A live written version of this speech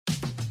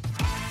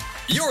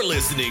You're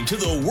listening to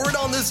The Word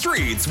on the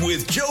Streets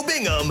with Joe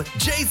Bingham,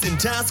 Jason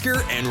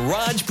Tasker, and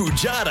Raj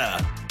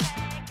Pujada.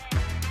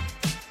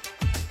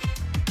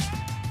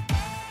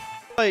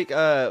 Like,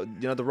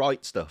 the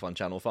right stuff on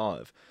Channel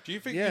 5. Do you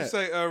think you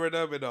say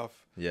and enough?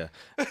 Yeah.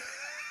 All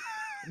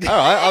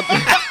right.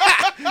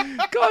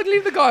 God,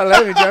 leave the guy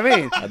alone, do you know what I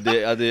mean?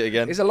 I'll do it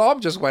again. His alarm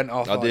just went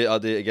off. I'll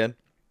do it again.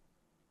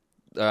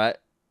 All right.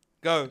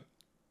 Go.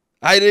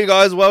 How you doing,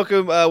 guys?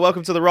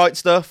 Welcome to The Right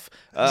Stuff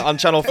on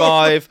Channel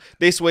 5.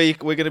 This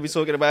week, we're going to be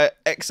talking about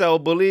XL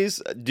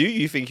bullies. Do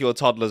you think your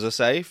toddlers are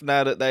safe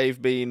now that they've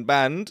been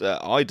banned?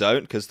 I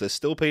don't, because there's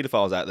still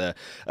paedophiles out there.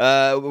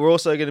 We're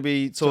also going to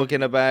be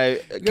talking about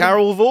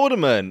Carol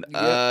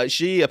Vorderman.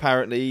 She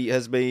apparently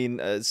has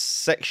been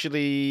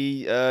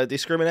sexually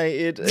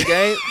discriminated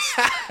against.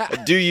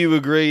 Do you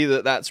agree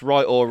that that's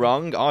right or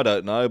wrong? I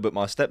don't know, but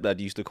my stepdad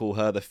used to call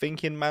her the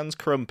thinking man's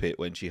crumpet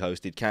when she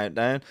hosted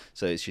Countdown,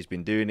 so she's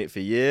been doing it for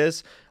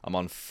years. I'm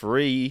on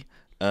free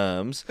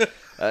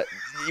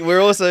we're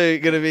also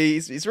going to be,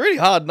 it's really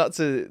hard not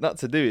to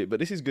do it, but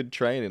this is good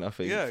training, I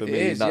think, for me.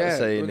 It is,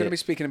 We're going to be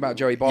speaking about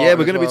Joey Barton. Yeah,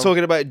 we're going to be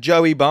talking about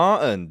Joey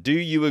Barton. Do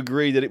you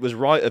agree that it was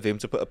right of him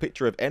to put a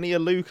picture of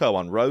Ennio Luco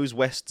on Rose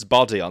West's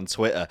body on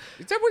Twitter?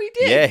 Is that what he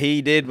did? Yeah,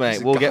 he did,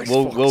 mate. We'll get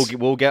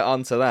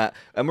onto that.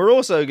 And we're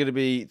also going to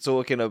be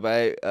talking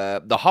about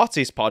the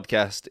hottest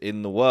podcast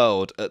in the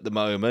world at the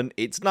moment.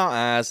 It's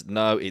not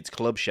it's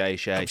Club Shay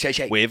Shay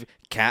with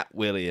Cat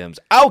Williams.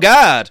 Oh,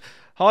 God!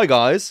 Hi,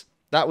 guys.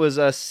 That was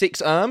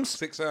 6 arms.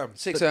 6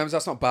 arms. 6 arms,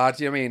 that's not bad.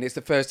 You know what I mean? It's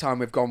the first time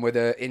we've gone with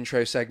an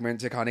intro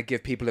segment to kind of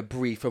give people a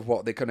brief of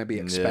what they're going to be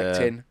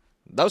expecting. Yeah.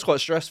 That was quite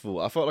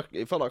stressful. It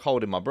felt like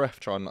holding my breath,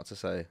 trying not to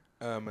say.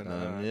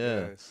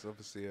 Yeah, it's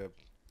obviously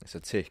it's a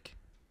tick.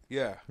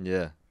 Yeah.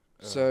 Yeah.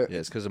 So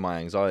it's because of my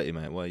anxiety,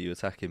 mate. Why are you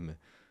attacking me?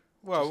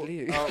 Well,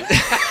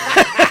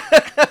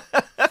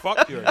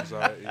 fuck your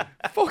anxiety.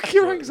 Fuck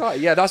your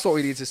anxiety. Yeah, that's what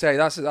we need to say.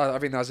 I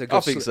think that's a good.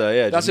 I think so.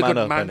 Yeah, that's just a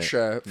good man up,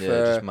 mantra.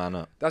 just man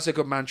up. That's a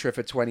good mantra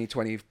for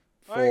 2024.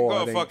 I ain't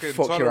got to fucking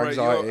fuck tolerate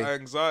your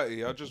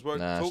anxiety. I just won't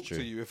talk true.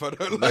 to you if I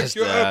don't like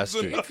your that's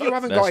arms. true. If you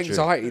haven't got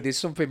anxiety, there's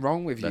something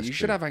wrong with you. That's you true.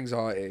 should have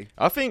anxiety.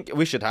 I think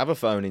we should have a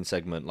phone-in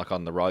segment like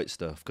on The Right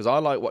Stuff, because I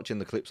like watching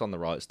the clips on The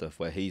Right Stuff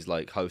where he's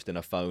like hosting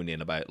a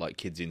phone-in about like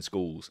kids in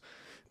schools,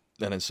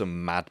 and then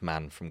some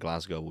madman from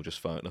Glasgow will just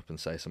phone up and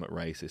say something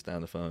racist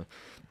down the phone.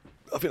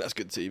 I think that's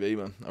good TV,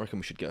 man. I reckon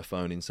we should get a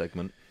phone-in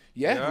segment.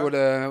 Yeah.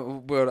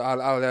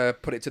 I'll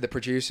put it to the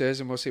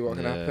producers and we'll see what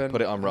can happen.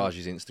 Put it on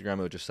Raj's Instagram.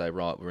 He'll just say,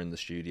 right, we're in the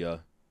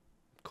studio.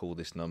 Call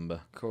this number.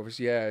 Of course,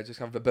 yeah,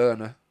 just have the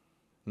burner.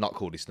 Not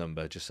call this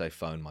number. Just say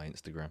phone my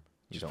Instagram.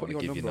 You Just don't put want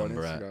to your give number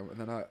your on number out. Instagram,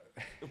 and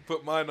then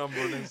Put my number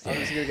on Instagram. I'm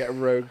just gonna get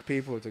rogue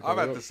people to call. I've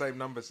had up. the same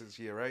number since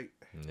year 8.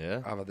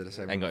 Yeah. I've had the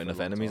same. Ain't got number enough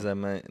for a long enemies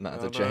time. then, mate. Not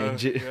I have to know,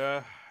 change it.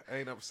 Yeah,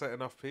 ain't upset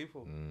enough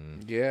people.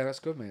 Yeah, that's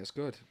good, mate. That's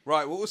good.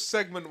 Right, what was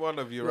segment 1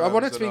 of your I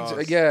wanted arms to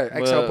and be,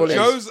 arse? XL bullies.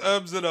 Joe's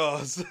arms and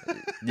arse.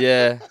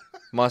 Yeah.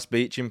 My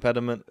speech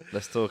impediment.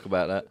 Let's talk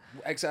about that.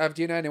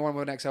 Do you know anyone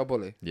with an XL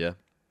bully? Yeah.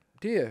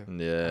 Do you?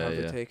 Yeah, Have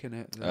yeah. they taken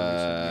it?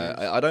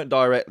 I don't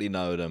directly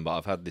know them, but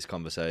I've had this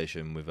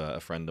conversation with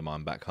a friend of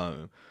mine back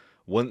home.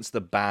 Once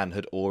the ban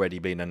had already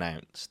been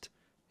announced,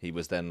 he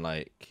was then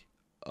like,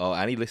 oh,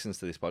 and he listens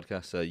to this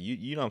podcast, so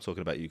you know I'm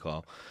talking about you,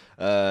 Carl.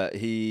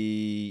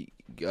 His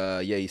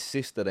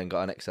sister then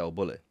got an XL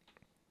bully.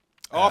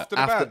 After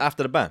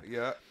the ban? Yeah.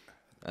 Yeah.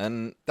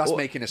 And That's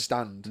making a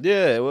stand.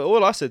 Yeah, well,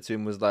 all I said to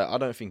him was like, I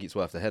don't think it's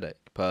worth the headache,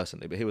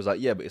 personally. But he was like,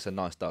 yeah, but it's a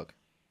nice dog.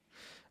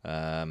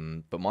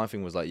 But my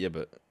thing was like, yeah,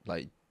 but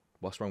like,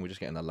 what's wrong with just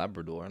getting a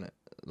Labrador, innit?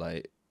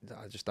 Like,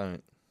 I just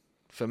don't.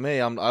 For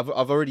me, I've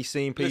already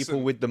seen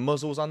people with the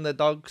muzzles on their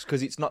dogs,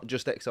 because it's not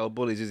just XL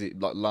bullies, is it?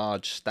 Like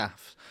large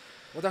staffs.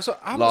 Well, that's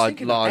what I was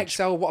thinking.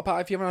 XL. What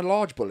about if you're a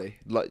large bully?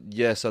 Like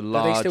so Do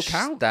large they still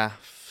count?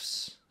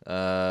 staffs. Did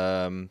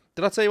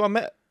I tell you I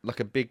met like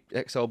a big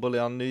XL bully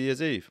on New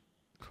Year's Eve?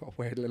 Oh,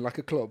 weird, like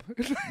a club.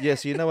 Yeah,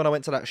 so you know when I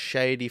went to that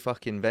shady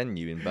fucking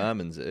venue in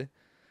Bermondsey,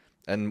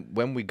 and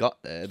when we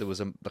got there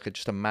was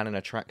just a man in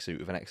a tracksuit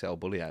with an XL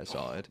bully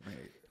outside. Oh,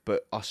 mate.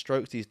 But I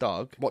stroked his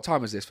dog. What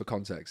time was this for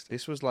context?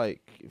 This was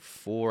like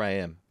 4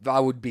 a.m.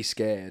 I would be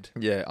scared.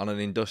 Yeah, on an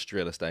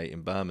industrial estate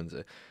in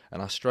Bermondsey.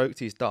 And I stroked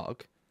his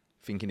dog,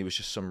 thinking he was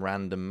just some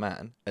random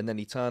man. And then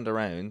he turned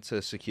around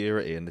to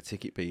security and the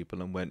ticket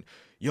people and went,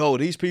 yo,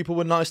 these people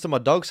were nice to my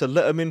dog, so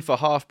let them in for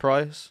half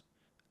price.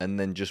 And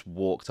then just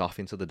walked off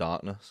into the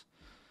darkness.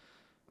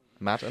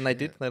 Mad. And they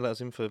did. They let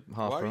us in for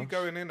half price. Why are you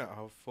going in at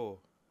 4:30?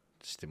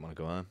 Just didn't want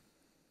to go home.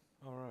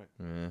 All right.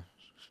 Yeah.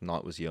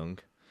 Night was young.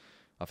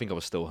 I think I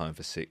was still home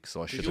for 6,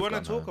 so I should have Did you gone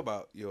want to talk home.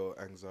 about your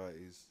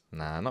anxieties?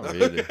 Nah, not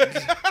really.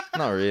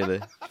 Not really.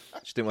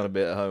 Just didn't want to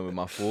be at home with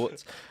my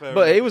thoughts. Fair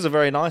But enough. he was a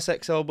very nice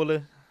XL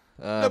bully,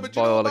 but by you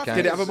know all what accounts.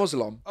 Did it have a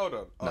muzzle on? Hold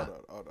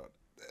on.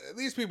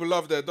 These people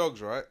love their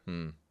dogs, right?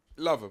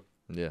 Love them.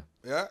 Yeah.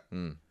 Yeah?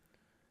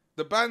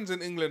 The ban's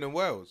in England and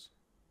Wales.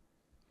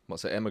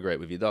 What's it, emigrate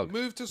with your dog?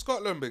 Move to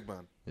Scotland, big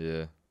man.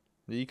 Yeah.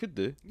 You could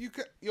do.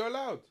 You're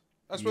allowed.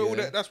 That's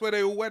where that's where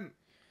they all went.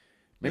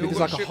 Maybe They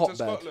there's all like a got shipped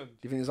to hotbed. Do Scotland.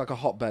 you think there's like a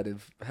hotbed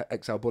of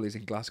XL bullies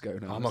in Glasgow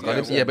now? Oh my Yeah,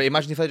 god! Yeah, but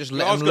imagine if they just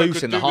let them Glasgow loose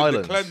could in the do with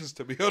Highlands. cleanse,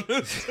 to be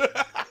honest.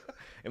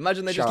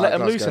 Imagine they Shout just let out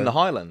them loose in Glasgow. the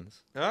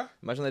Highlands. Huh?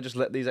 Imagine they just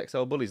let these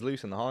XL bullies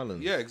loose in the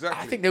Highlands. Yeah,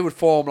 exactly. I think they would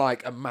form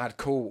like a mad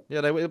cult.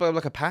 Yeah, they would have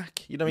like a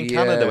pack. You know, in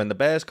Yeah. Canada when the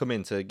bears come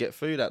in to get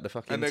food out the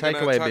fucking and they're going to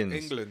takeaway attack bins.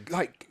 England.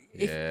 Like,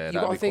 if Yeah, you that'd got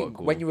to be quite think,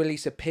 cool. when you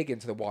release a pig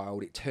into the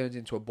wild, it turns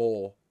into a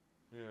boar.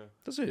 Yeah.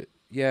 Does it?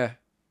 Yeah,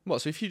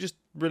 What? So if you just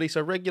release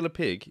a regular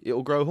pig,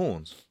 it'll grow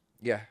horns?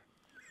 yeah.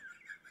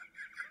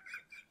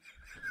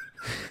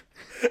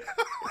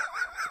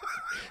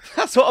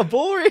 That's what a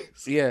boar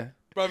is. Yeah,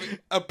 Bruv,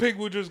 a pig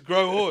will just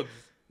grow horns.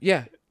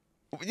 yeah,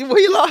 What are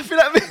you laughing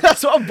at me?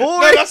 That's what a boar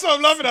No, is. that's what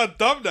I'm laughing at.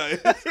 Dumb that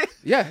is.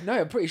 yeah. No,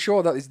 I'm pretty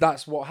sure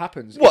that's what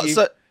happens. What? If you,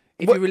 So,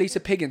 if what- you release a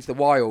pig into the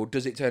wild,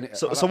 does it turn it?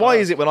 so why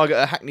is it when I go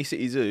to Hackney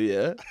City Zoo,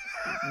 yeah,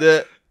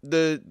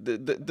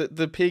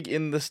 the pig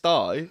in the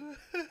sty,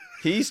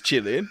 he's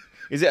chilling.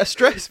 Is it a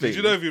stress thing? Did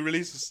you know if you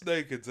release a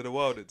snake into the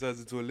wild, it turns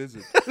into a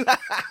lizard?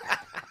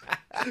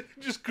 It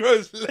just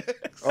grows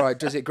legs. All right,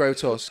 does it grow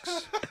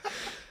tusks?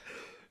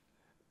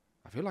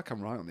 I feel like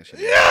I'm right on this. Shit.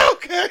 Yeah,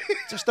 okay.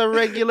 Just a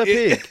regular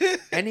pig.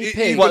 Any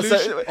pig. What,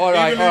 so- all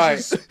right, all right.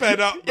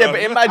 Sped up, Yeah, bruv.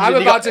 but imagine I'm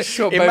you about got, to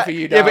shut both of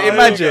you Yeah, but down.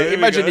 imagine, Here we go.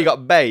 imagine you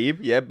got Babe,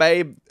 yeah,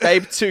 Babe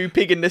 2,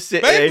 pig in the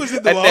city, Babe was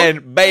in the and wild.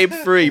 then Babe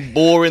 3,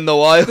 boar in the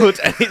wild,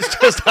 and it's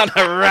just on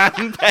a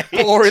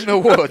rampage. Or in the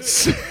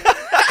woods.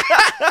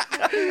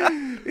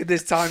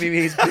 This time he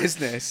means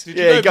business. Did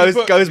you Yeah, know he if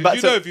you goes did back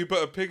you to- know if you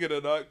put a pig in a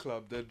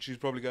nightclub, then she's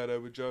probably going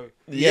home with Joe.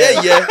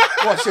 Yeah.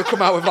 What, she'll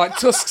come out with like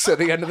tusks at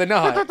the end of the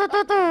night?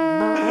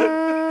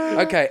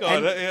 Okay,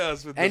 God, that hit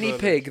us with the any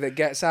knowledge. pig that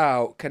gets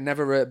out can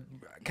never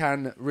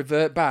can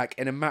revert back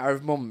in a matter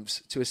of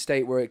months to a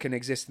state where it can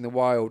exist in the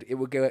wild. It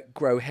will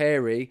grow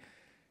hairy,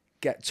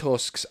 get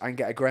tusks, and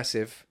get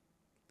aggressive.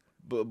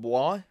 But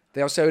why?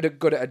 They are so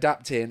good at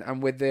adapting,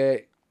 and with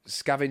their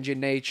scavenging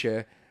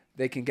nature,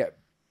 they can get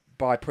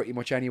by pretty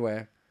much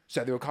anywhere.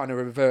 So they will kind of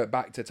revert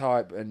back to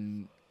type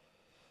and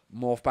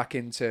morph back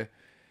into...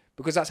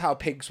 Because that's how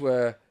pigs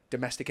were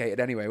domesticated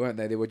anyway, weren't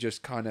they? They would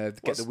just kind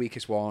of get the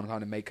weakest one,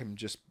 kind of make them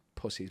just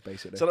pussies,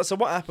 basically. So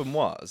what happened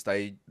was,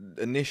 they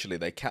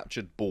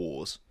captured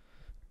boars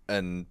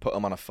and put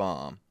them on a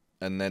farm,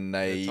 and then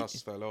The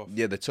tusks fell off.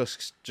 the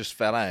tusks just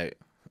fell out,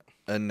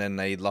 and then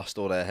they lost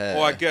all their hair.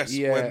 Well, I guess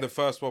Yeah. when the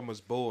first one was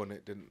born,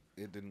 it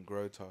didn't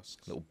grow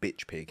tusks. Little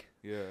bitch pig.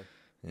 Yeah.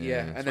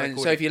 yeah, why and I then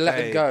called so it if you let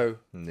them Babe. go...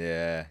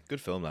 Yeah,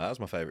 good film. That was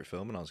my favourite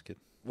film when I was a kid.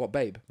 What,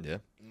 Babe? Yeah,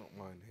 Not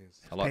mine, his.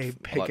 I Babe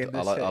Pig in the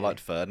I City. liked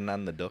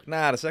Ferdinand the Duck.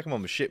 Nah, the second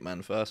one was shit, man.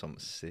 The first one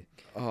was sick.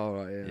 Oh,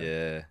 right,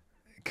 Yeah.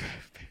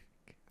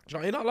 Do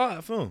you not like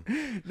that film?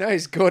 No,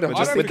 it's good. I'm But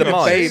just just with with the the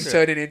mice. babe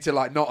turning into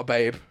like not a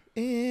babe.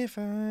 If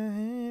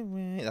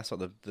I... That's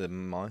what the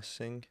mice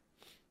sing.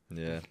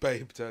 Yeah.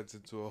 Babe turns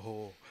into a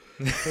whore.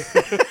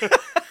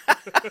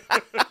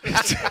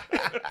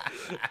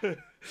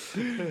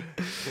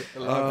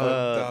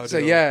 So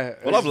yeah,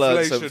 Well, I've learned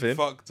Inflation something.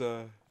 fucked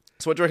her.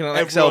 So what do you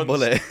reckon an XL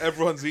bully?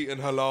 Everyone's eating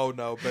halal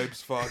now.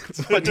 Babe's fucked.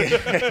 What do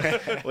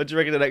you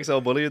reckon an XL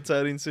bully would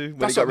turn into when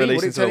that's he got what I mean.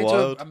 released Would it into the turn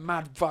wild? into a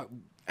mad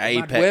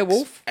Apex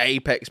werewolf?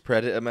 Apex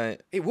predator,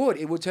 mate. It would.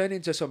 It would turn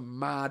into some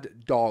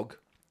mad dog.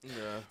 Yeah.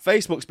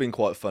 Facebook's been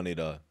quite funny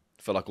though,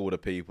 for like all the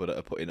people that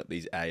are putting up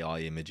these AI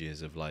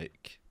images of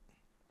like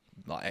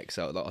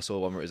XL. Like I saw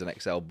one where it was an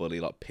XL bully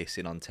like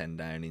pissing on 10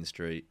 Downing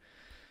Street,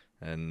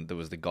 and there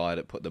was the guy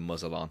that put the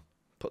muzzle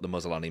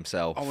on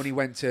himself. Oh, when he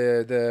went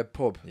to the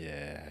pub.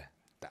 Yeah,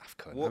 daft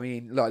cunt. What? I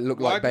mean, like look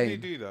Why like did he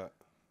Bane. do that?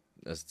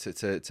 As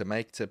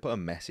to put a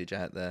message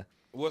out there.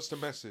 What's the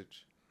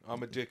message?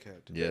 I'm a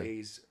dickhead. Yeah,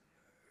 He's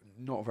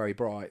not very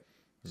bright,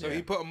 So Yeah.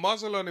 he put a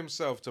muzzle on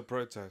himself to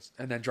protest.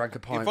 and then drank a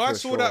pint. If for I a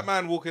saw straw. that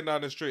man walking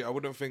down the street, I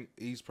wouldn't think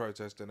he's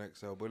protesting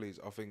XL bullies.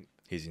 I think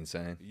he's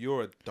insane.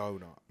 you're a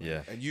donut.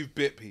 Yeah. And you've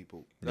bit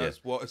people. That's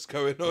Yeah. what is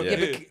going on Yeah. yeah,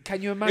 here. but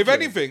can you imagine? If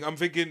anything, I'm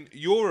thinking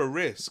you're a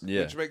risk,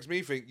 Yeah. which makes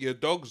me think your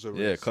dog's a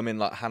risk. Yeah, come in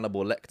like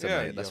Hannibal Lecter,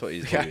 Yeah, mate. That's yeah. what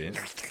he's Yeah. doing.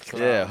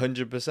 Yeah,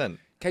 100%.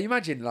 Can you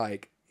imagine,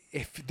 like,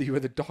 if you were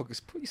the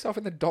dogs? Put yourself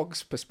in the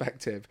dog's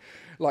perspective.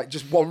 Like,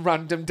 just one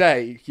random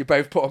day, you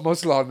both put a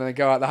muzzle on and then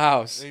go out the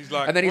house. And he's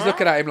like, and then he's "What?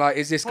 looking at him like,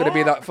 is this going to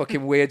be that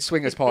fucking weird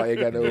swingers party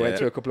again that we went Yeah.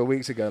 to a couple of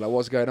weeks ago? Like,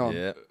 what's going on?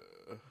 Yeah.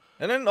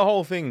 And then the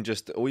whole thing,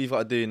 just all you've got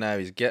to do now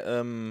is get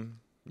them.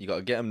 You got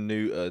to get them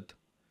neutered,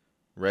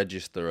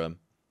 register them,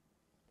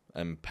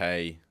 and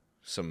pay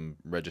some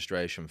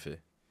registration fee.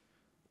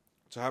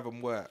 To have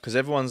them wet. Because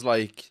everyone's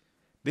like,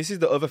 this is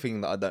the other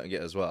thing that I don't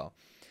get as well,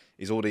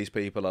 is all these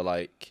people are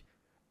like,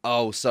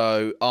 oh,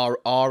 so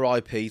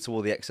R.I.P. to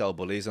all the XL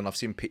bullies, and I've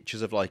seen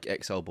pictures of like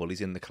XL bullies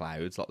in the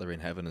clouds, like they're in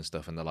heaven and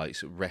stuff, and they're like,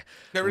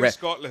 They're in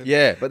Scotland.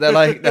 Yeah, but they're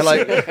like,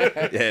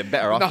 yeah,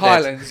 better off In the dead.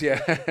 Highlands,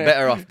 yeah.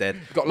 Better off dead.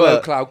 Got But- low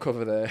cloud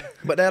cover there.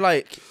 But they're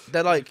like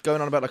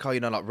going on about like, oh, you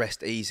know, like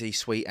rest easy,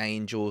 sweet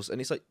angels,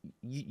 and it's like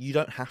you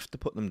don't have to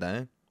put them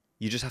down.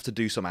 You just have to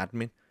do some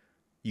admin.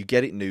 You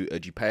get it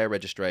neutered, you pay a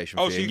registration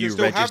Oh, fee, so you and can you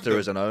still have register them?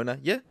 as an owner.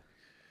 Yeah.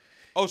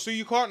 Oh, so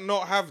you can't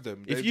not have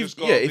them. If They've you've just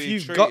gotta if be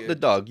you've got the treated.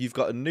 dog, you've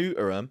got to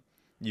neuter them,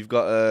 You've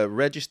got to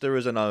register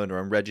as an owner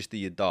and register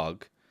your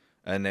dog,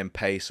 and then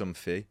pay some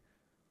fee.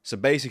 So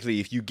basically,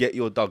 if you get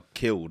your dog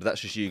killed,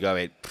 that's just you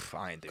going,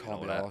 I ain't doing Can't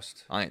all be that.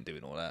 lost. I ain't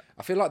doing all that.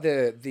 I feel like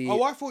the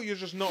Oh, I thought you're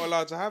just not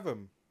allowed to have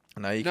them.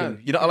 No, you No, can. you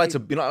You're not can allowed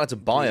to. You're not allowed to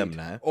buy them breed.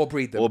 now, Or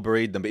breed them. or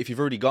breed them. But if you've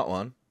already got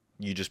one,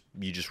 you just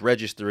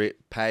register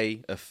it,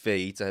 pay a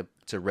fee to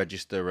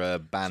register a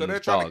banned So they're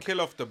trying dog. to kill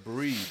off the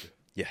breed.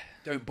 Yeah,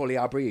 Don't bully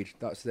our breed.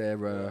 That's their.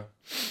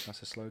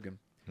 That's a slogan.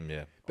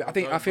 yeah, But I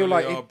Don't feel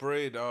bully like our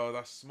breed. Oh,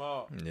 that's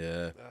smart.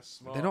 yeah. That's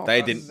smart. They're not-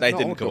 They That's- didn't. they're They not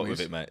didn't all come up with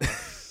dummies. it,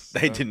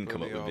 mate. They didn't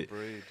come up with it.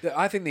 Breed.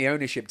 I think the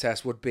ownership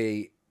test would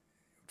be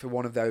for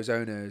one of those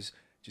owners.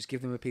 Just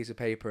give them a piece of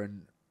paper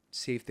and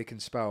see if they can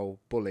spell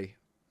bully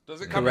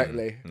Does it come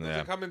correctly. In, Yeah.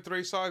 does it come in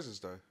 3 sizes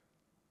though?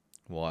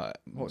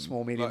 What? What,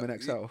 small, medium, Like,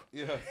 and XL?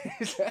 Yeah.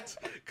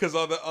 Because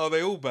are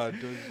they all bad?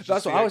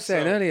 That's what I was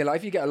saying earlier. Like,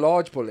 if you get a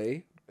large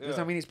bully, does Yeah.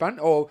 that mean it's banned?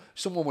 Or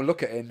someone will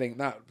look at it and think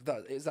that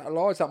is that a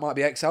large? That might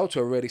be XL to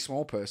a really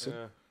small person.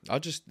 Yeah. I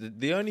just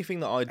the only thing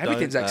that I don't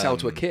Everything's XL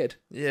to a kid.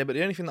 Yeah, but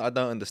the only thing that I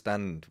don't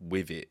understand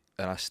with it,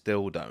 and I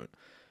still don't,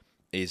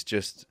 is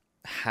just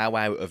how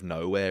out of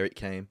nowhere it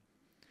came.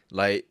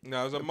 Like,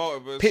 No, it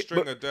was a Pit-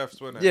 string but- of deaths,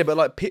 wasn't it? yeah, but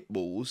like pit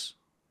bulls,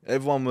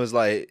 everyone was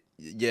like,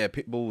 yeah,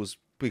 pit bulls,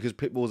 because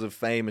pit bulls have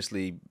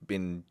famously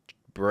been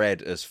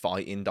bred as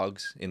fighting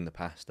dogs in the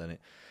past, and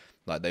it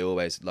like they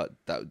always like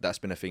that's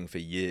been a thing for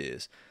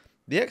years.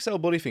 The XL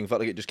bully thing felt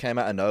like it just came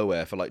out of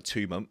nowhere for like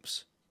 2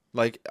 months.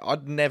 Like it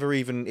had never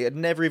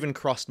even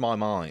crossed my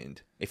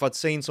mind. If I'd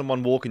seen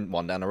someone walking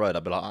one down the road,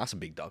 I'd be like, oh, that's a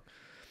big dog.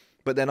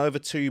 But then over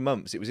 2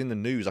 months, it was in the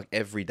news like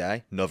every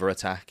day. Another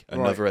attack,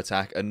 another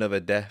attack,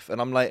 another death,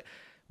 and I'm like,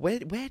 where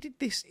did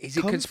this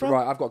come from?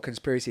 Right, I've got a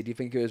conspiracy. Do you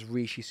think it was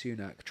Rishi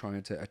Sunak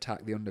trying to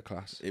attack the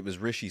underclass? It was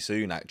Rishi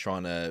Sunak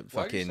trying to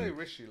Why do you fucking say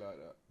Rishi like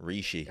that?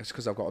 Rishi. It's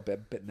because I've got a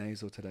bit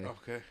nasal today.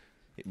 Okay.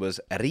 It was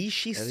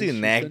Rishi Rishi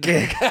Sunak.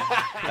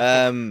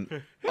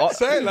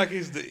 Say it like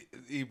he's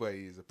the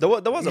way he's a There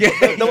was a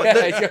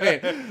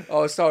Yeah,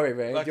 oh, sorry,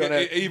 mate. like Do you an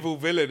wanna- evil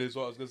villain is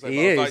what I was gonna say. He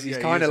but I was is. like, He's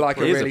yeah, kind of he is like a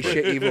prick. really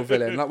shit evil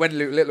villain. Like when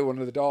Luke Little won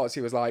the darts,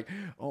 he was like,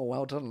 "Oh,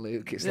 well done,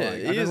 Luke." It's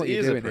like, I know what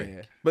you're doing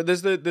here. But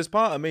there's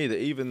part of me that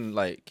even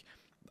like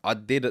I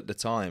did at the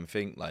time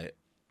think like,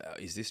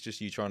 is this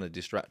just you trying to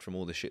distract from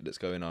all the shit that's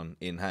going on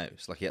in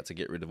house? Like he had to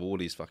get rid of all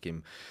these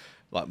fucking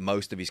like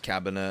most of his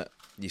cabinet.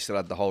 You still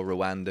had the whole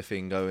Rwanda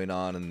thing going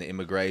on and the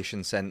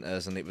immigration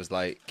centres, and it was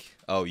like,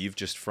 oh, you've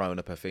just thrown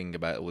up a thing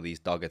about all these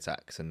dog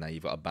attacks, and now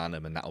you've got to ban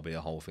them, and that'll be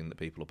a whole thing that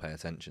people will pay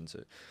attention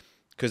to,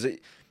 because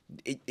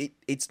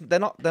it's they're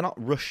not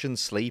Russian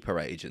sleeper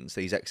agents,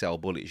 these XL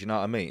bullies. You know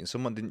what I mean?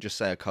 Someone didn't just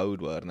say a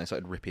code word and they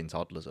started ripping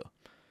toddlers up.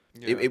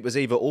 Yeah. It was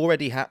either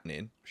already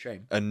happening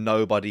Shame. and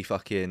nobody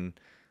fucking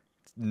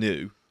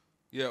knew.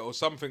 Yeah, or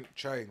something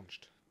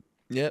changed.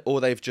 Yeah,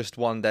 or they've just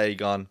one day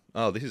gone,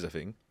 oh, this is a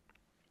thing.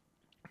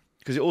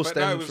 Because it all But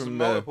no, it stemmed was from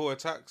multiple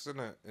attacks, isn't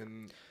it?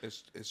 In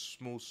it's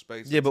small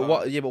space. yeah, of but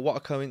time. what a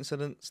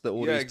coincidence that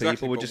all Yeah, these exactly,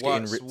 people were but just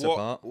getting what's- ripped what,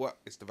 apart. What?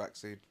 It's the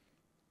vaccine.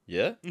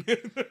 Yeah, you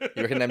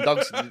reckon them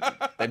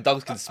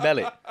dogs can smell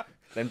it?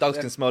 Them dogs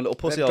can smell little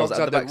pussy Them holes dogs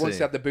at the had once they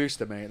vaccine. had the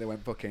booster, mate, they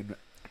went fucking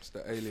It's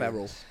the aliens.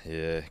 feral.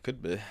 Yeah,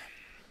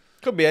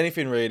 could be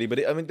anything really.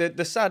 But I mean,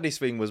 the saddest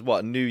thing was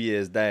what New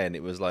Year's Day, and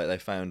it was like they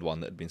found one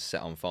that had been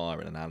set on fire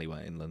in an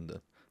alleyway in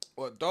London.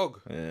 What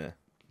dog? Yeah.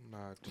 Nah,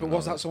 But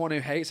was that someone who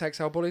hates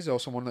XL bullies or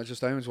someone that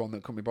just owns one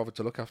that couldn't be bothered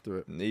to look after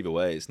it? Either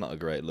way, it's not a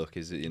great look,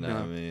 is it? You know No.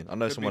 what I mean? I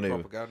know could someone be who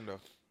propaganda.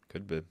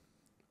 could be.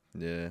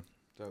 Yeah,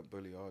 Don't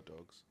bully our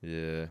dogs.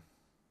 yeah.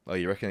 Oh,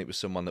 you reckon it was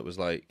someone that was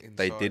like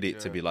they did Inside, it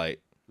to yeah. be like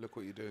Look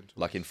what you're doing. To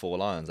like us. in Four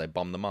Lions, they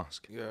bombed the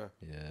mosque. Yeah.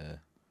 Yeah,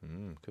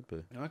 could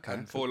be. Okay.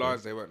 And Four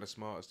Lions, they weren't the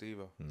smartest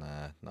either.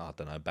 Nah, I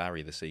don't know.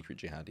 Barry, the secret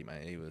jihadi,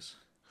 mate. He was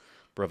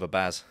brother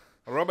Baz.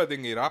 Robert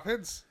Dingy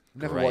Rapids.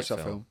 Never Great watched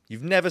that film.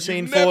 You've never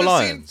seen You've Four never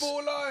Lions? seen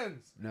Four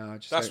Lions. No, I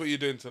just That's don't, what you're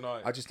doing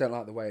tonight. I just don't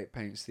like the way it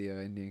paints the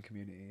Indian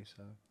community.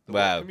 So The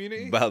what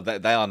community? Well,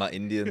 they are not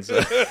Indians.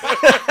 So. so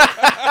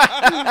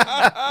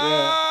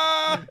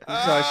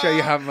I show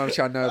you how much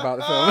I know about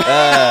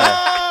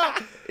the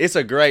film. It's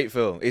a great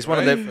film. It's one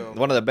of Great the film.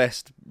 one of the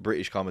best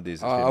British comedies.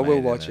 That's been I will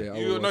made, watch isn't it.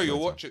 I You will know, watch you'll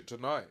it. watch it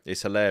tonight.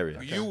 It's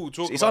hilarious. You will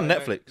talk. It's about on it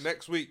Netflix.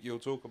 next week. You'll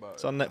talk about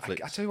It's it. on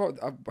Netflix. I tell you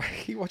what, I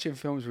keep watching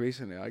films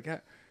recently.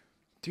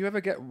 Do you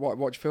ever get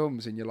watch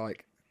films and you're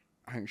like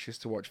anxious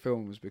to watch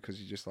films because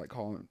you just like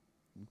can't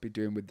be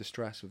doing with the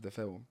stress of the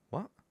film?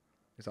 What?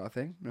 Is that a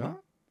thing? No?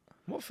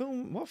 What?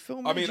 What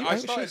film? I made mean, you I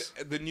anxious?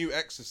 started the new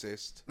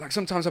Exorcist. Like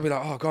sometimes I'll be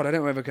like, oh god, I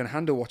don't know if I can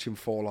handle watching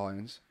Four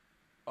Lions.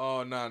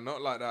 Oh no,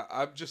 not like that.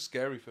 I'm just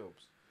scary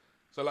films.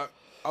 So like,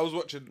 I was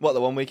watching. What,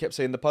 the one we kept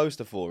seeing the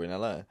poster for in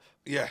LA?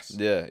 Yes.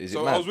 Yeah, is it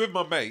So mad? I was with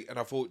my mate, and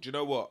I thought, do you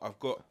know what? I've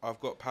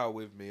got power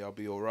with me. I'll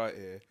be all right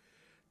here.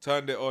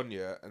 Turned it on,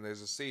 yeah, and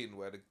there's a scene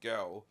where the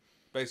girl,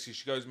 basically,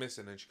 she goes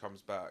missing and she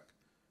comes back.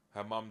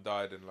 Her mum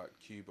died in like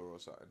Cuba or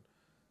something,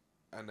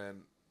 and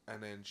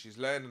then she's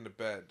laying in the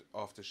bed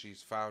after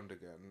she's found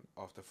again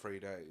after 3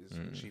 days.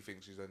 And she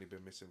thinks she's only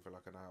been missing for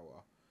like an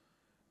hour,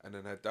 and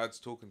then her dad's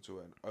talking to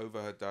her, and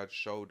over her dad's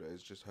shoulder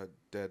is just her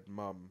dead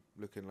mum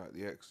looking like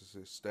the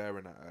Exorcist,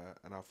 staring at her.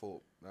 And I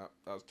thought that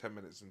was 10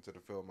 minutes into the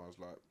film. I was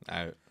like,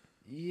 Out.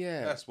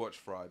 Yeah. let's watch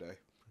Friday.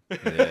 Yeah.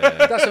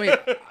 That's what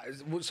I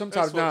mean.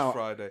 Sometimes Let's watch now.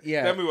 Friday.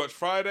 Yeah. Then we watch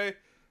Friday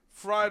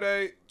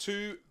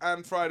 2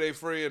 and Friday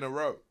 3 in a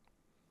row.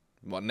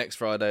 What, next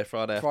Friday?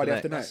 Friday after Friday next?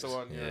 after That's next. the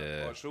one. Yeah.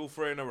 Yeah. Watched all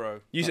 3 in a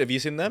row. Have you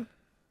seen them?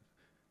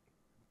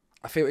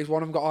 I feel it's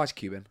one of them got Ice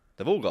Cube in.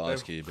 They've all got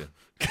Ice Cube in.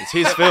 It's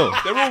his film.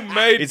 They're all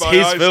made It's by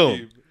his Ice film.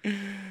 Cube.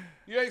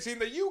 You ain't seen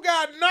that? You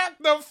got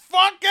knocked the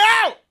fuck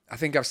out. I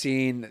think I've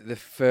seen the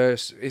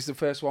first. Is the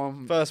first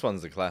one? First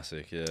one's the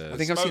classic, yeah. I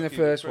think I've seen the Smokey,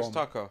 first Chris one.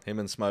 Tucker. Him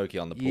and Smokey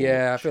on the porch.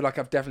 Yeah, I feel like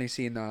I've definitely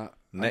seen that.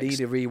 I Next-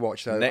 need a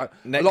rewatch though. ne- A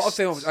next- lot of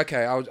films.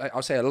 Okay,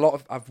 I'll say a lot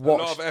of. I've A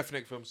watched. lot of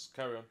ethnic films.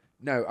 Carry on.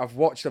 No, I've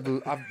watched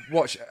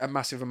a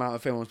massive amount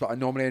of films, but I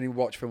normally only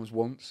watch films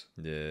once.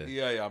 Yeah.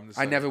 Yeah. I'm the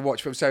I same. never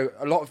watch films. So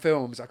a lot of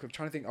films, I'm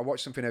trying to think. I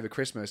watched something over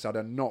Christmas. I'd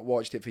not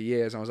watched it for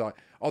years, and I was like,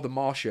 "Oh, The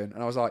Martian,"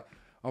 and I was like,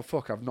 "Oh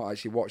fuck, I've not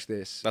actually watched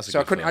this." That's a so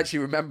I good couldn't film. actually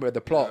remember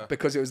the plot Yeah.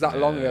 because it was that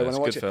long Yeah, ago when it's I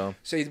a watched good it. film.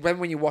 So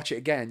when you watch it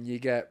again, you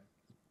get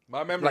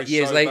My memory like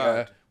years so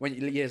later. bad.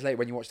 Years later,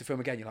 when you watch the film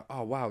again, you're like,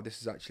 "Oh wow, this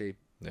is actually."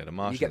 Yeah, The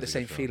Martian's You get the a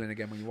same good film. feeling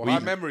again when you watch My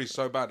it. memory's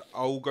so bad.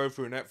 I'll go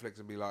through Netflix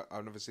and be like,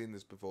 I've never seen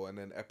this before, and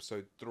then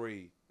episode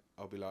 3,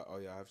 I'll be like, oh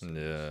yeah, I've seen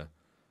this. Yeah.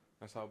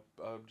 That's how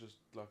I'm just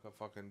like a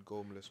fucking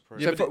gormless prick.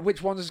 Yeah, So but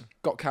which one's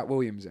got Cat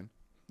Williams in?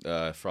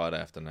 Friday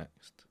after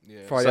next.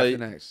 Yeah. Friday So- after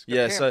next.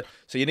 Yeah, can't-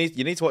 so you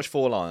need to watch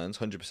Four Lions,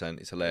 100%.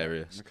 It's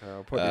hilarious. Okay,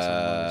 I'll put this on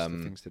my list of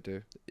Um, things to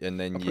do. And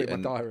then I'll you put it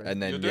in my diary.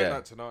 and then You're doing yeah.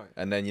 that tonight.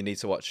 And then you need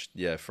to watch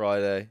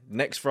Friday.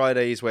 Next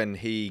Friday is when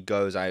he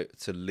goes out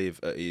to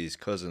live at his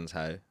cousin's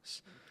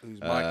house. Who's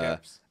Mike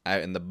Epps?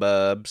 Out in the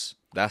burbs.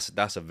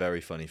 That's a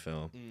very funny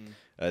film. Mm.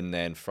 And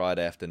then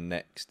Friday after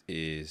next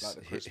is Like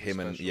the Christmas him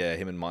and special.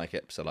 him and Mike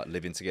Epps are like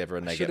living together,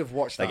 and I they should get have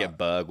watched they that. get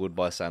burgled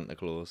by Santa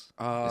Claus.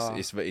 Ah.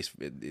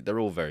 They're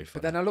all very funny.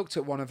 But then I looked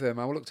at one of them.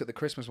 I looked at the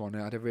Christmas one.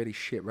 And it had a really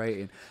shit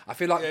rating. I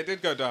feel like Yeah, it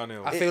did go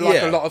downhill. I feel like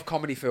Yeah. a lot of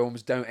comedy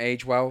films don't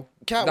age well.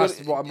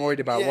 That's what I'm worried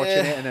about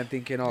watching it and then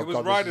thinking, oh It was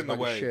god, riding this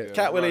the is wave, shit.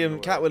 yeah.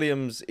 Cat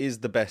Williams is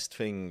the best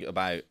thing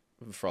about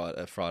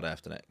Friday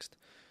after next,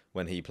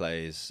 when he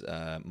plays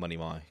Money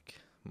Mike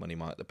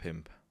the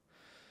pimp.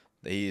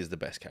 He is the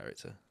best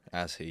character,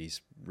 as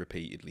he's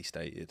repeatedly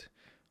stated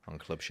on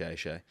Club Shay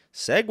Shay.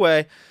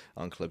 Segue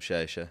on Club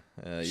Shay Shay.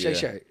 Shay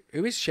Shay.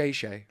 Who is Shay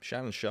Shay?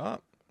 Shannon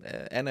Sharp,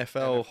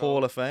 NFL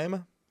Hall of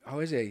Famer. Oh,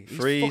 is he? He's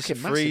Three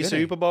fucking massive, isn't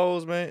he? Super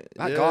Bowls, mate.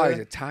 That Yeah. guy's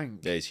a tank.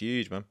 Yeah, he's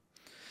huge, man.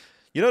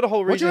 You know the whole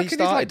What do you reason he reckon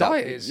his, started like, that.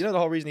 diet is? You know the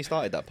whole reason he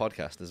started that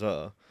podcast as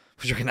well. What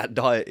do you reckon that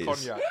diet is?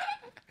 Cognac.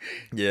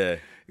 Yeah.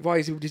 Why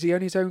is he? Does he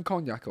own his own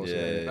cognac or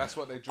something? Yeah. That's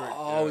what they drink.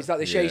 Oh, yeah. is that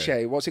the Shay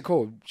Shay? What's it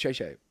called? Shay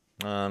Shay.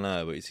 I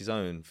know, but it's his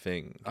own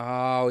thing.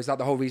 Oh, is that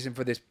the whole reason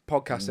for this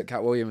podcast that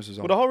Cat Williams was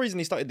on? Well, the whole reason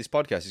he started this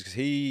podcast is because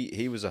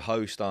he was a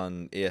host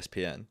on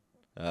ESPN,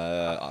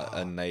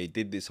 and they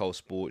did this whole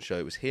sports show.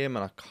 It was him,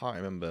 and I can't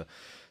remember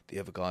the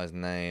other guy's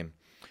name,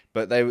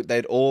 but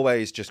they'd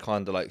always just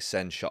kind of like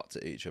send shots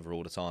at each other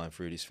all the time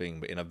through this thing,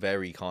 but in a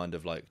very kind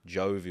of like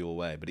jovial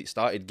way. But it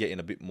started getting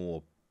a bit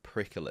more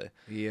prickly,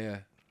 Yeah.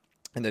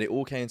 and then it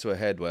all came to a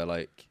head where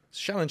like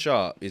Shannon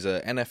Sharp is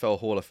a NFL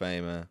Hall of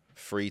Famer,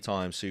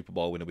 3-time Super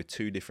Bowl winner with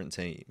 2 different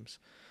teams.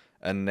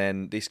 And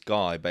then this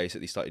guy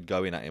basically started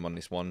going at him on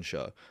this one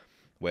show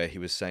where he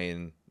was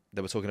saying,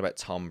 they were talking about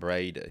Tom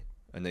Brady.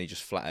 And then he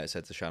just flat out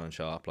said to Shannon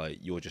Sharp, like,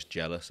 you're just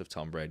jealous of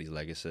Tom Brady's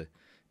legacy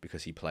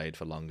because he played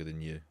for longer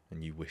than you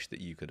and you wish that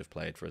you could have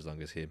played for as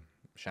long as him.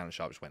 Shannon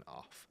Sharp just went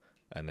off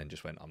and then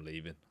just went, I'm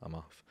leaving, I'm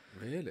off.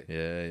 Really?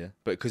 Yeah.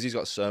 But because he's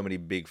got so many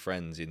big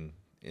friends in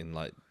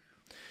like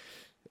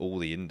all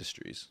the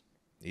industries,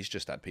 he's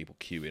just had people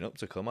queuing up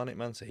to come on it,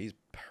 man. So he's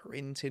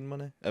printing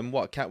money. And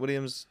what, Cat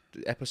Williams'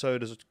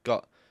 episode has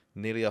got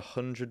nearly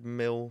 100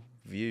 mil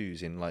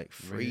views in like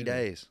 3 Really?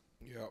 days.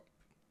 Yep.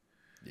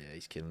 Yeah,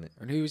 he's killing it.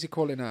 And who was he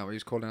calling out? He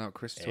was calling out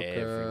Chris Tucker,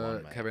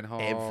 Everyone, mate. Kevin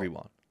Hart.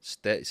 Everyone.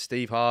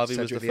 Steve Harvey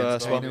Cedric was the the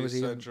first Entertainer one. was he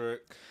in?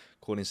 Cedric.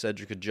 Calling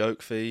Cedric a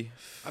joke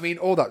thief. I mean,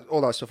 all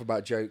that stuff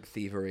about joke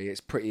thievery.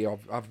 It's pretty.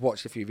 I've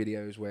watched a few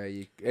videos where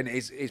and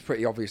it's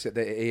pretty obvious that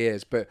he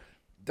is. But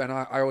then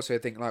I also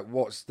think like,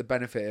 what's the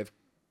benefit of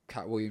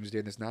Cat Williams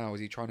doing this now? Is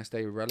he trying to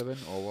stay relevant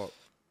or what?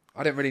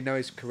 I don't really know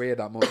his career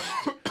that much.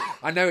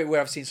 I know it where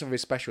I've seen some of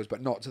his specials,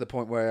 but not to the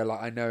point where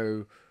like I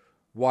know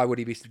why would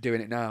he be doing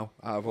it now.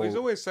 Out of Well, he's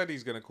all, always said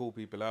he's going to call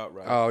people out,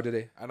 right? oh, did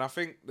he? And I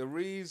think the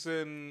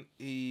reason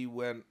he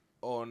went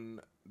on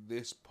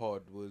this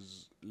pod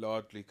was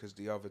largely because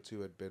the other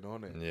 2 had been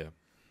on it. Yeah.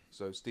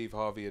 So Steve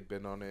Harvey had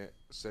been on it,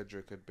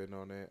 Cedric had been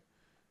on it,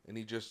 and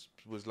he just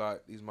was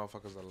like, these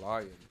motherfuckers are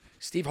lying.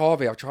 Steve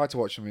Harvey. I've tried to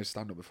watch some of his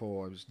stand up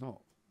before. It was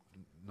not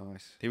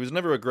nice. He was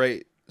never a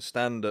great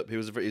stand-up.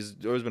 He's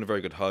always been a very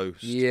good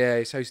host. Yeah,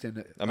 he's hosting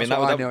it. I mean, That's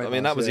what that, know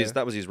it that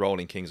as, was his role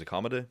in Kings of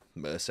Comedy.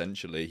 But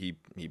essentially,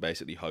 he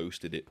basically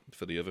hosted it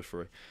for the other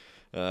 3.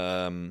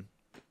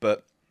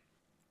 But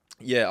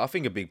yeah, I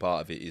think a big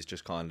part of it is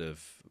just kind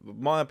of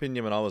my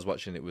opinion when I was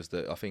watching it was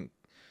that I think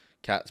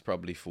Kat's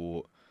probably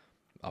thought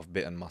I've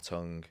bitten my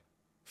tongue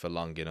for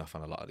long enough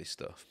on a lot of this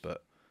stuff,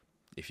 but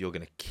if you're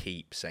gonna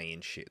keep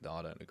saying shit that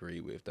I don't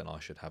agree with, then I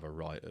should have a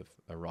right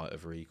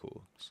of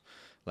recourse.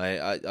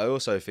 Like I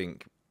also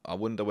think, I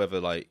wonder whether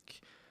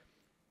like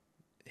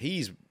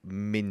he's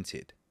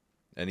minted,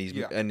 and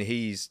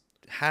he's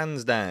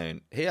hands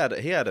down. He had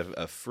a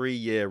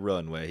 3-year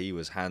run where he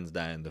was hands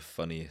down the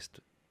funniest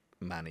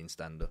man in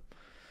stand up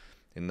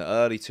in the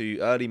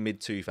early mid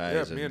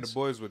 2000s. Yeah, me and the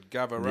boys would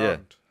gather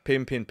around.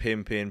 Pimpin',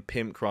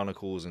 Pimp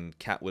Chronicles, and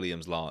Cat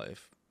Williams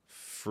Live,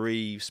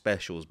 3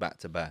 specials back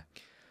to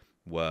back,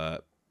 where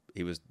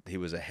he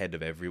was ahead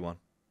of everyone,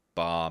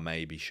 bar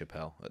maybe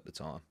Chappelle at the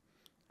time.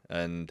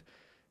 And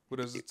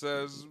well,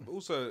 there's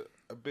also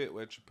a bit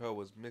where Chappelle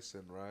was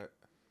missing, right?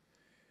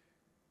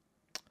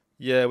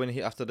 Yeah, when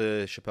he after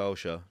the Chappelle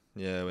show,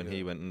 when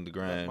he went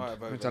underground.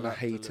 Went on a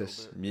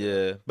hiatus.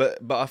 Yeah, but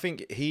I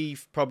think he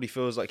probably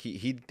feels like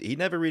he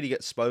never really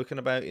gets spoken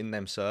about in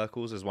them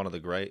circles as one of the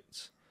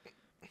greats.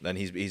 And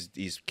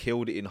he's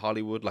killed it in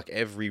Hollywood, like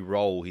every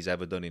role he's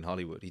ever done in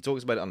Hollywood. He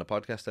talks about it on the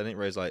podcast, I think,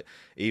 where he's like,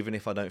 even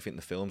if I don't think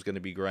the film's going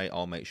to be great,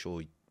 I'll make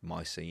sure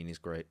my scene is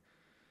great.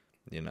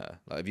 You know,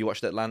 like, have you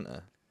watched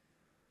Atlanta?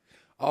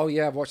 Oh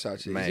yeah, I've watched that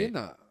actually. Mate, Is he in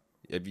that?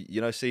 Have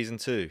you know season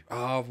 2?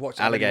 Oh, I've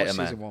watched Alligator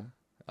Man. season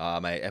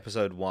 1. Mate,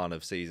 episode 1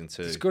 of season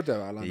 2. It's good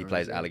though, Atlanta. He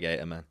plays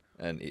Alligator Man,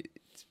 and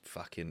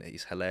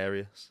he's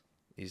hilarious.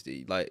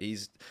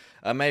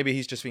 Maybe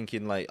he's just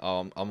thinking like,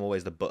 oh, I'm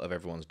always the butt of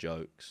everyone's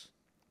jokes.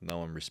 No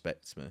one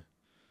respects me,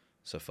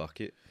 so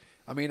fuck it.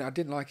 I mean, I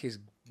didn't like his.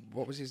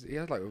 What was his? He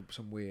had like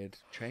some weird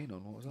chain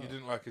on. What was that? You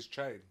didn't like his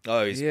chain?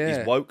 Oh,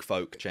 his woke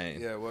folk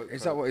chain. Yeah, woke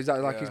Is folk.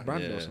 that like his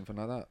brand or Yeah. something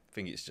like that? I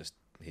think it's just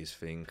his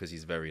thing because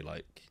he's very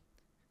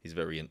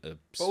into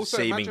But also,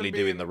 seemingly imagine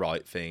doing being the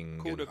right thing.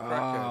 Called a and-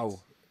 crackhead, Oh.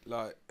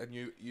 like, and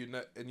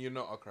you're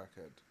not a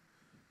crackhead.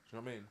 Do you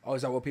know what I mean? Oh,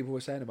 is that what people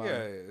were saying about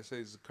Yeah, him? yeah. It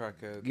says a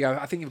crackhead. Yeah,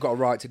 I think you've got a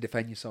right to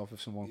defend yourself if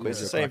someone But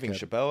calls it's you the a same thing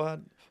crackhead. Chappelle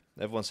had.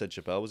 Everyone said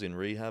Chappelle was in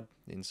rehab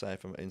in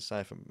South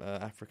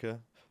Africa.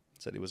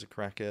 Said he was a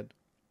crackhead.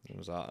 He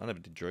was like, I never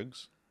did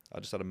drugs.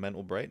 I just had a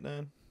mental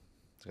breakdown.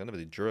 I never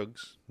did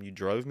drugs. You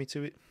drove me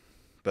to it.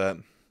 But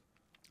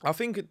I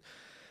think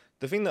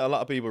the thing that a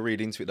lot of people read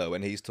into it though,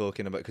 when he's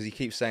talking about, because he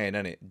keeps saying,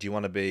 innit, do you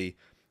want to be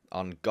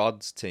on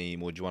God's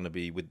team or do you want to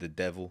be with the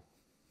devil?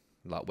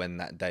 Like when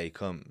that day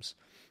comes.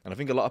 And I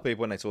think a lot of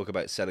people, when they talk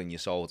about selling your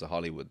soul to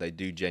Hollywood, they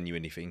do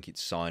genuinely think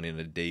it's signing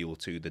a deal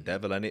to the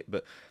devil, innit?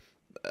 But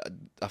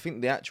I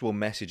think the actual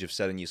message of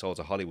selling your soul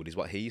to Hollywood is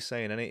what he's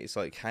saying, innit? It's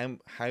like, how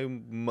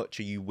much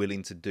are you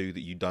willing to do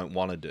that you don't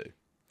want to do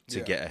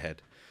to get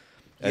ahead?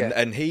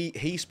 And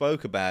he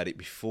spoke about it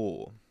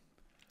before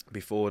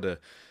the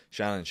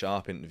Shannon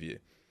Sharp interview.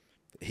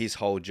 His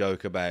whole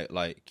joke about,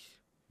 like,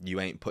 you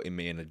ain't putting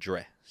me in a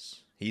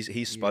dress.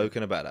 He's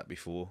spoken about that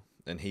before.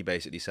 And he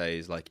basically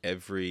says, like,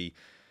 every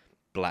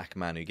black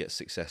man who gets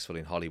successful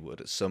in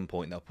Hollywood, at some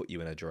point they'll put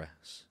you in a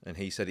dress. And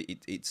he said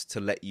it's to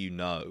let you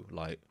know,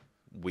 like,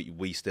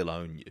 we still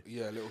own you.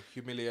 Yeah, a little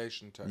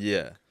humiliation tactic.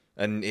 Yeah.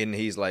 And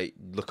he's like,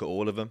 look at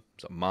all of them.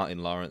 It's like Martin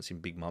Lawrence in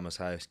Big Mama's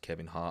House,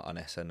 Kevin Hart on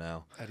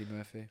SNL,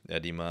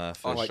 Eddie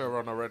Murphy. Usher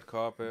on a red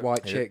carpet.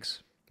 White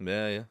chicks.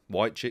 Yeah.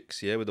 White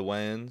chicks, with the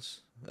Wayans.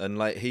 And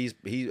like he's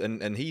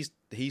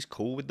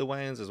cool with the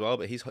Wayans as well,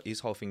 but his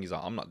whole thing is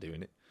like, I'm not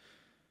doing it.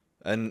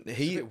 And It's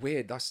a bit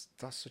weird. That's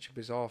such a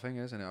bizarre thing,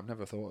 isn't it? I've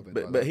never thought of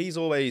it. But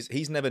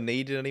he's never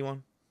needed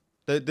anyone.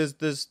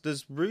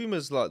 There's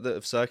rumors like that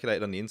have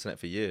circulated on the internet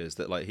for years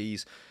that like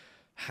he's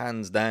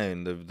hands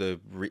down the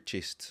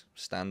richest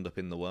stand up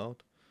in the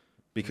world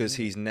because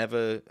he's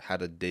never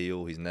had a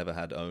deal, he's never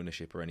had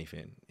ownership or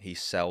anything. He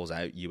sells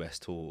out US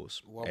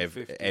tours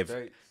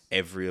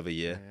every other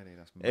year. Really,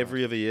 that's mad.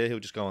 Every other year he'll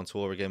just go on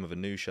tour again with a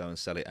new show and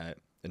sell it out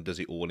and does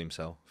it all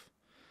himself.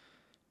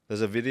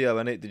 There's a video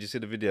in it. Did you see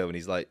the video? And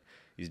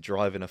he's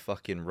driving a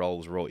fucking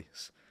Rolls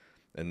Royce.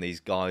 And these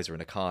guys are in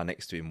a car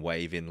next to him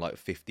waving like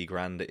 50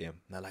 grand at him.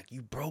 And they're like,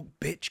 you broke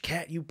bitch,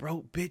 Cat, you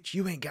broke bitch.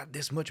 You ain't got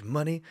this much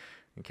money.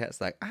 And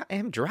Cat's like, I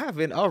am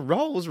driving a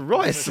Rolls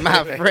Royce,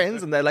 my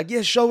friends. And they're like,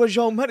 yeah, show us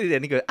your money then.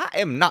 And he goes, I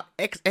am not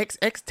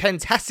XXX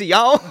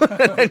Tentacion.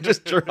 And then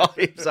just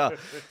drives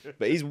off.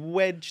 But he's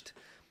wedged.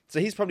 So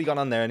he's probably gone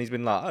on there and he's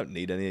been like, I don't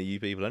need any of you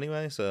people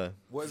anyway. So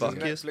What is fuck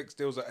his you. Netflix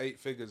deals at 8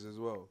 figures as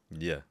well.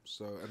 Yeah.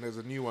 So, and there's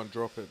a new one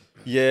dropping.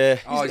 Yeah.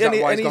 Oh, is that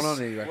why he's gone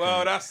on? You reckon?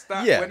 Well, that's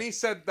that. Yeah. When he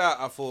said that,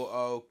 I thought,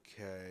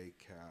 okay,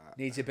 Cat.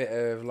 Needs a bit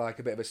of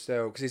a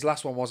stir because his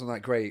last one wasn't that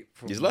great.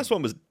 His last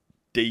one was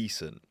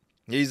decent.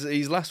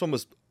 His last one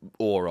was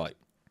all right.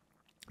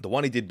 The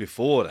one he did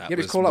before that, Yeah, but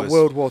it's called like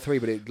World War 3,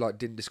 but it like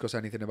didn't discuss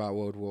anything about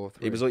World War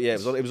 3. It was all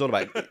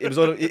about.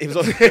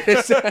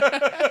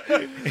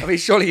 I mean,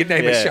 surely you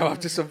name a show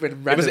after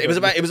something random. It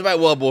was about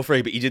World War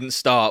 3, but he didn't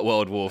start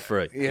World War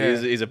 3. Yeah.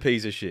 He's a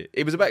piece of shit.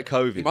 It was about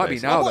COVID. He might be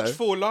basically. now, I though. watched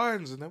 4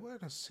 Lions and there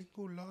weren't a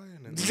single lion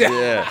in it.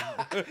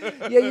 Yeah.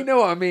 Yeah, you know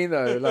what I mean,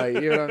 though. Like,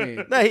 you know what I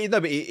mean?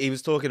 But he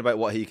was talking about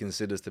what he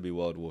considers to be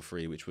World War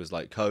 3, which was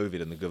like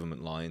COVID and the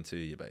government lying to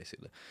you,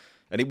 basically.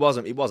 And it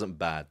wasn't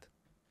bad.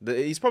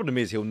 His problem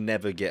is he'll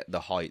never get the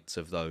heights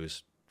of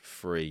those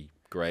 3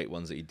 great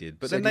ones that he did.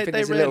 But So then do you think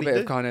there's a little bit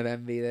of kind of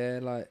envy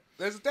there, like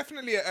There's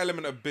definitely an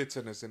element of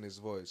bitterness in his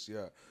voice,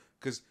 yeah.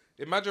 Because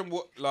imagine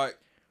what, like,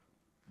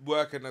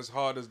 working as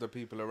hard as the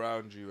people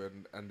around you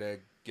and they're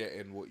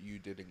getting what you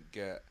didn't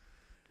get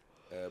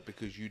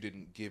because you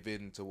didn't give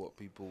in to what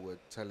people were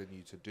telling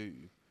you to do.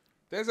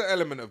 There's an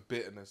element of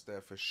bitterness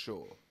there for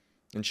sure.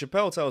 And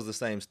Chappelle tells the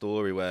same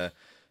story where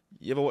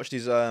you ever watched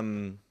his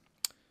Oprah.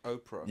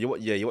 you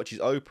watch his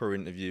Oprah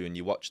interview and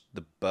you watch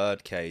the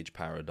Birdcage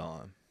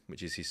Paradigm,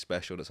 which is his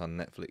special that's on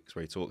Netflix,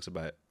 where he talks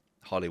about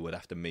Hollywood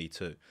after Me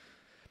Too,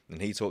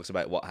 and he talks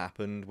about what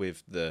happened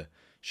with the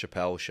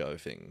Chappelle show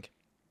thing,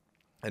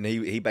 and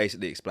he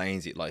basically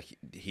explains it like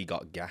he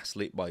got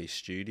gaslit by his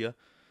studio.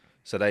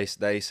 So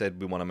they said,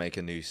 we want to make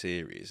a new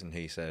series, and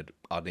he said,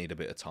 I need a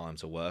bit of time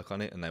to work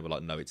on it, and they were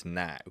like, no, it's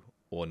now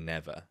or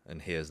never,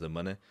 and here's the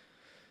money.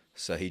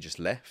 So he just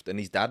left, and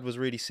his dad was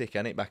really sick,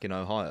 back in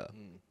Ohio.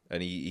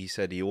 And he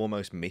said he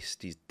almost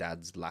missed his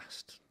dad's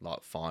last,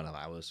 like, final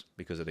hours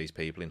because of these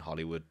people in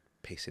Hollywood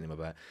pissing him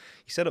about.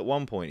 He said at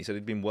one point, he said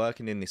he'd been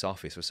working in this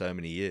office for so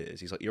many years.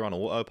 He's like, you're on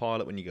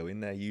autopilot when you go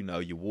in there. You know,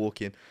 you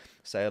walk in,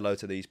 say hello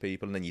to these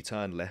people, and then you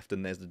turn left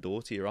and there's the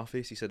door to your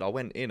office. He said, I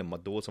went in and my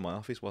door to my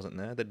office wasn't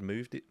there. They'd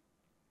moved it.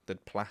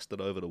 They'd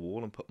plastered over the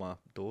wall and put my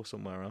door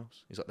somewhere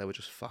else. He's like, they were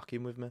just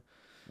fucking with me.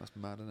 that's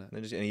mad, isn't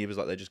it? And he was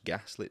like, they just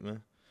gaslit me.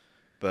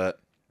 But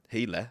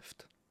he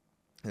left.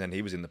 And then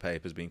he was in the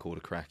papers being called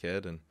a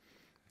crackhead and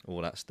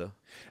all that stuff.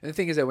 And the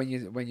thing is that when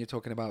you're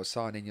talking about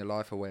signing your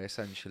life away,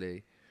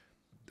 essentially,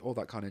 all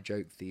that kind of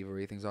joke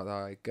thievery, things like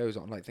that, it goes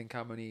on. Like, think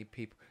how many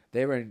people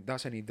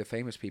that's only the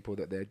famous people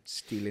that they're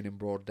stealing in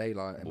broad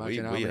daylight.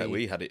 Imagine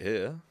we had it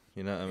here.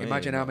 You know what I mean?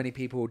 Imagine how many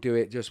people do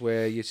it just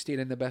where you're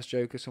stealing the best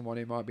joke of someone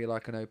who might be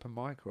like an open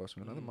mic or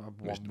something. That might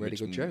have one really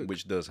good joke,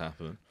 which does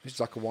happen. It's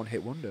like a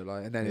one-hit wonder,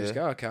 like, and then you just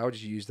go, okay, I'll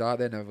just use that.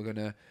 They're never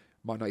gonna.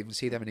 Might not even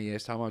see them in a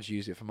year's time. I'll just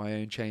use it for my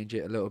own, change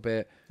it a little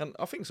bit. And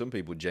I think some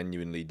people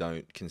genuinely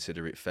don't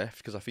consider it theft,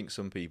 because I think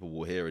some people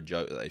will hear a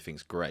joke that they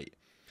think's great,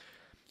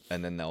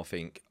 and then they'll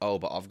think, oh,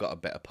 but I've got a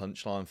better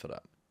punchline for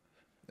that.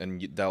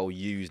 And they'll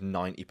use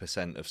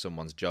 90% of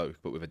someone's joke,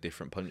 but with a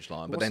different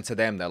punchline. But then to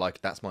them, they're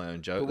like, that's my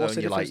own joke. But what's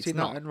the difference like, between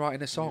that and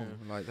writing a song?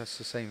 Yeah. Like, that's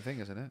the same thing,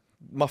 isn't it?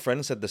 My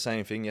friend said the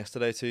same thing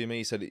yesterday to me.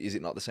 He said, is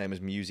it not the same as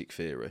music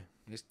theory?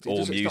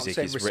 All music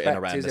is written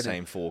around the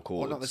same four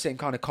chords. Or not the same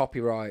kind of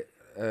copyright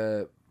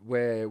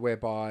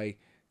whereby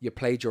you're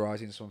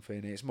plagiarising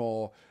something. It's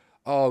more,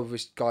 oh,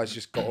 this guy's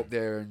just got up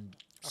there and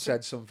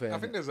said something. I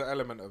think there's an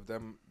element of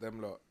them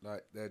lot,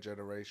 like their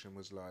generation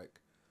was like,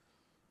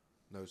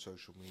 no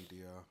social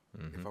media.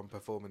 If I'm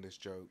performing this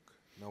joke,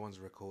 no one's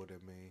recording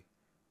me.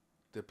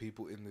 The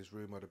people in this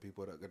room are the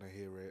people that are going to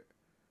hear it.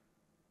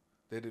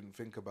 They didn't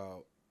think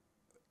about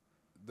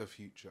the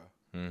future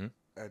and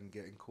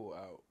getting caught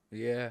out.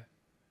 Yeah.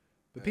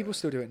 But people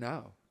still do it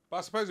now. But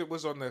I suppose it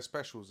was on their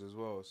specials as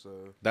well, so...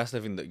 That's the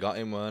thing that got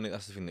him, weren't it?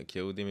 That's the thing that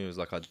killed him. He was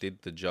like, I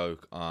did the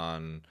joke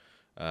on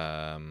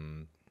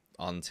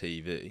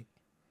TV,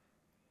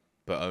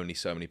 but only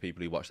so many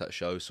people who watched that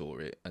show saw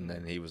it. And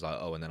then he was like,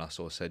 oh, and then I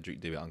saw Cedric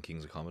do it on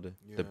Kings of Comedy.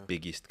 Yeah. The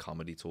biggest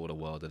comedy tour the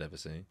world had ever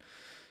seen.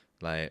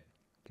 Like,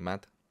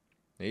 mad.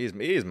 He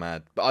is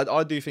mad. But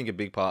I do think a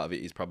big part of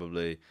it is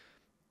probably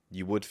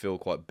you would feel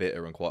quite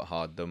bitter and quite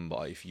hard done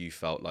by if you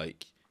felt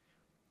like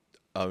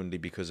only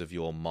because of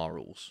your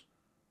morals,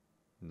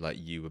 like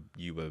you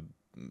were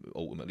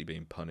ultimately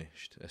being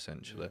punished,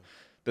 essentially. Yeah.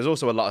 There's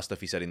also a lot of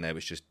stuff he said in there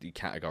which just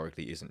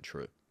categorically isn't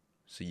true.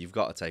 So you've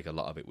got to take a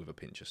lot of it with a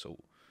pinch of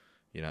salt.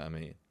 You know what I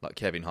mean? Like,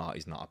 Kevin Hart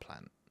is not a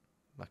plant.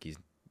 Like,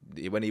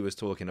 when he was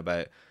talking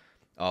about,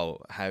 oh,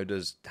 how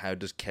does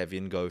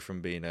Kevin go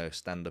from being a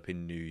stand-up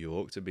in New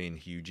York to being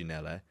huge in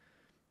LA?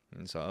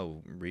 And so,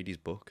 oh, read his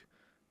book.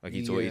 Like,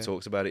 he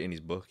talks about it in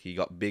his book. He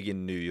got big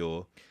in New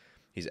York.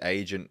 His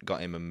agent got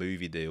him a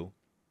movie deal.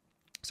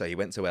 So he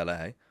went to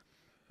LA.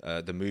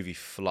 The movie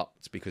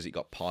flopped because it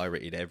got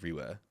pirated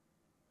everywhere.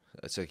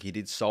 So he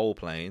did Soul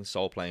Plane.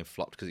 Soul Plane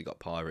flopped because it got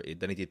pirated.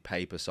 Then he did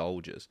Paper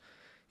Soldiers.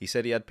 He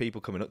said he had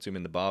people coming up to him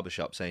in the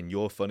barbershop saying,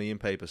 you're funny in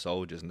Paper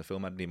Soldiers, and the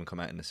film hadn't even come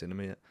out in the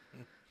cinema yet.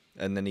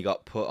 And then he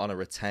got put on a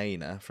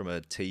retainer from a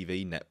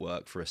TV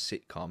network for a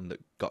sitcom that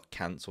got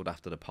cancelled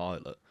after the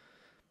pilot.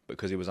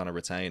 Because he was on a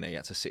retainer, he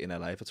had to sit in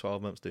LA for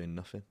 12 months doing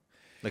nothing.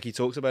 Like, he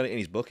talks about it in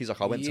his book. He's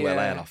like, I went to LA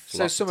and I flopped.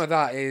 So some of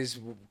that is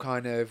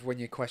kind of, when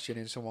you're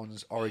questioning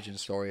someone's origin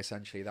story,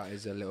 essentially, that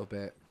is a little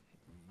bit...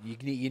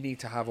 You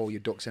need to have all your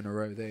ducks in a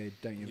row there,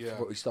 don't you?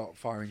 Before you start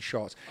firing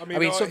shots. I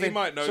mean something, he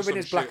might know something some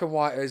as black shit. and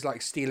white as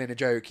like stealing a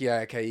joke. Yeah,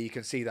 okay, you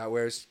can see that.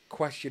 Whereas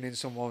questioning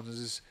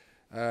someone's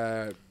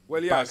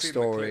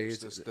backstory,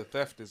 the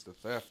theft is the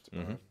theft.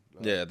 Man.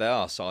 Like, yeah, they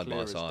are side clear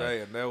by as side. day,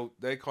 and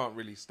they can't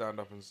really stand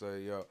up and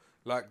say, yo,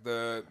 like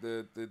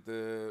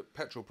the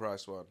petrol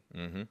price one.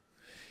 Mm-hmm.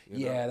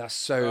 Yeah, that's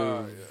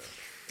so.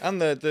 And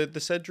the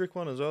Cedric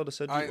one as well. The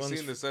Cedric I ain't one's...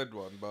 seen the Ced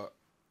one, but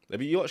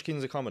Have you watched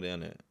Kings of Comedy,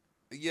 hasn't it?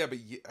 Yeah, but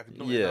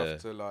not Yeah.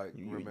 enough to like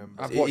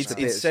remember. I've watched It's,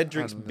 the it's bits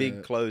Cedric's and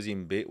big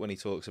closing bit when he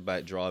talks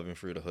about driving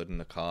through the hood in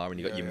the car and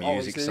you got Yeah, your yeah. Oh,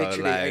 music it's so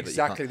literally loud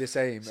exactly that the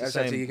same. It's the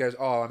Except same. he goes,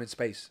 "Oh, I'm in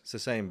space." it's the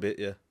same bit,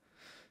 yeah.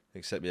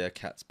 Except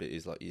Cat's bit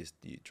is like he's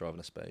driving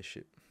a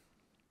spaceship,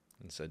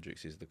 and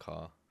Cedric's is the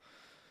car.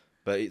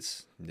 But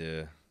it's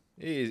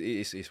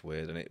it's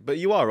weird, isn't it? But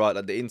you are right.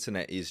 Like the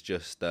internet is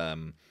just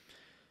the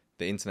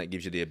internet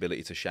gives you the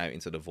ability to shout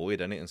into the void,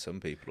 innit? And some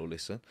people will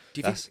listen.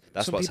 Do you think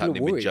That's some what's people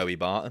happening with would? Joey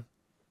Barton.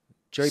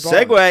 Joey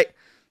Barton.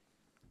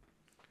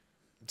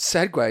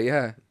 Segway.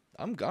 Yeah.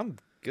 I'm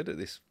good at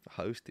this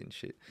hosting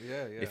shit.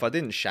 Yeah, yeah. If I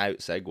didn't shout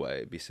segue,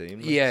 it'd be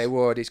seamless. Yeah, it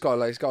would. It's got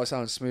to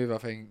sound smooth, I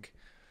think.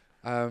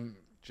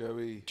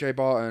 Joey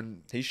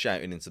Barton. He's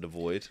shouting into the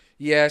void.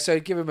 Yeah, so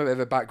give him a bit of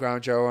a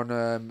background, Joe,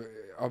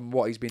 on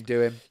what he's been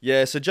doing.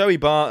 Yeah, so Joey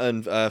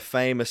Barton,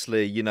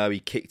 famously, he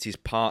kicked his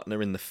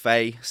partner in the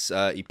face.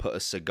 He put a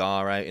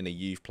cigar out in a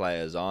youth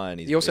player's eye. And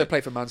He also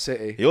played for Man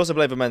City. He also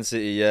played for Man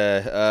City,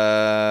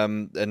 yeah.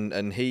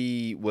 And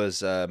he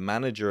was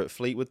manager at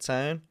Fleetwood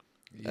Town.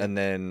 Yeah. And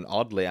then,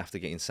 oddly, after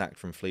getting sacked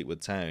from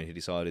Fleetwood Town, he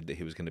decided that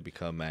he was going to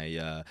become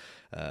a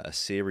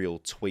serial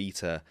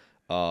tweeter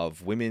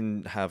of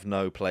women have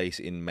no place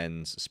in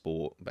men's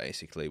sport,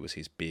 basically, was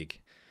his big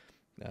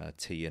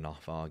teeing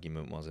off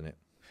argument, wasn't it?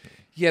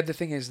 Yeah, the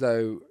thing is,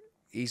 though,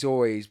 he's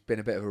always been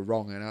a bit of a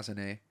wrong 'un, hasn't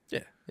he?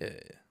 Yeah.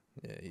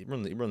 He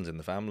runs in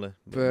the family,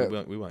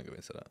 but we won't go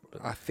into that.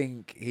 But. I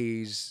think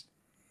he's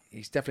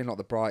definitely not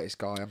the brightest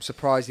guy. I'm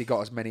surprised he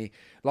got as many.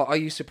 Like, are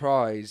you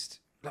surprised?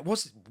 Like,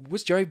 was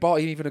Joey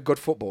Barton even a good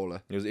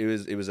footballer? He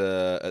was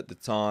at the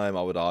time,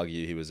 I would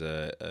argue he was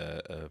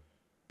a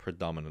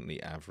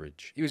predominantly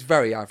average. He was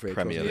very average.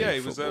 Premier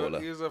League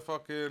footballer. He was a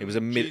fucking He was a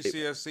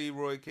GCSE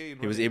Roy Keane.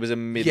 He was a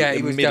mid. Yeah,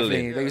 he was middling.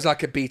 definitely. He was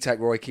like a BTEC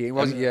Roy Keane,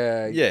 wasn't he?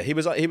 Yeah, he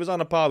was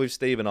on a par with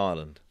Stephen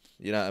Ireland.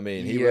 You know what I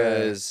mean? He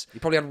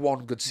probably had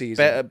one good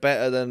season.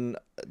 Better than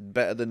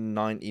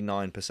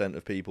 99%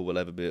 of people will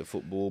ever be at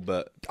football.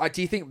 But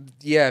do you think?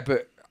 Yeah,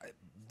 but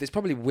there's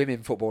probably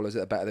women footballers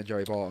that are better than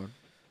Joey Barton.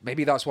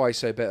 Maybe that's why he's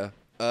so bitter.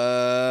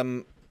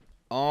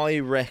 I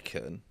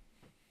reckon.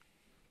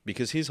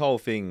 Because his whole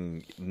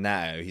thing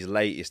now, his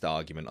latest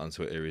argument on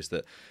Twitter is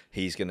that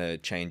he's going to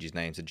change his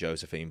name to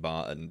Josephine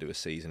Barton and do a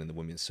season in the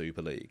Women's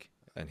Super League.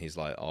 And he's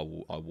like, I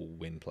will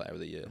win Player of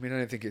the Year. I mean, I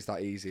don't think it's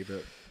that easy,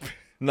 but...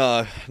 No,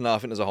 I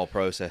think there's a whole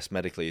process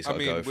medically he's got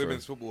to go through.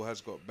 Women's football has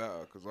got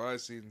better, because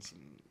I've seen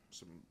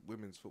some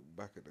women's football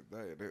back in the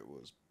day, and it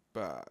was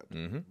bad.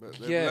 Mm-hmm. But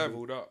they've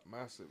leveled up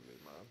massively,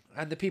 man.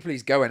 And the people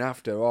he's going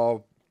after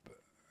are...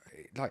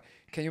 Like,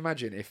 can you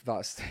imagine if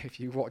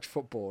you watch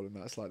football and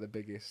that's like the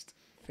biggest...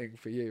 thing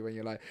for you when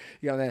you're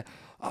there,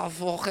 I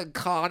fucking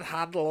can't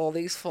handle all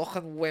these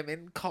fucking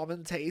women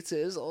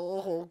commentators.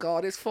 Oh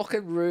god, it's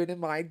fucking ruining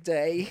my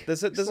day.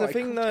 There's a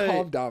thing though.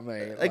 Calm down,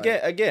 mate.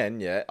 Again,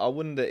 yeah. I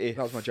wonder if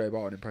that was my Joe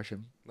Barton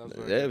impression.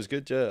 It was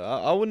good, yeah.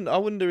 I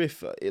wonder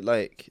if it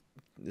like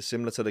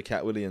similar to the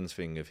Cat Williams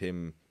thing of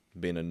him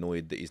being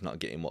annoyed that he's not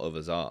getting what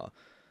others are.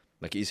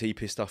 Like, is he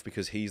pissed off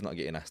because he's not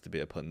getting asked to be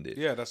a pundit?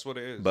 Yeah, that's what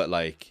it is. But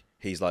like.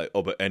 He's like,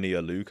 oh, but Eni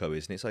Aluko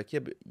is. And it's like, yeah,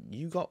 but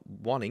you got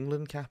one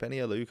England cap. Eni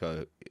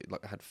Aluko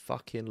like had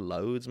fucking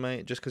loads,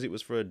 mate. Just because it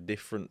was for a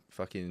different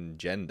fucking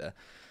gender.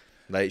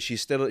 Like,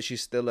 she's still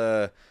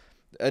a...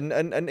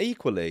 And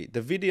equally,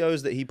 the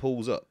videos that he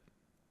pulls up,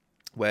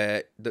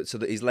 so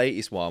that his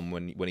latest one,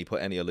 when he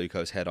put Eni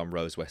Aluko's head on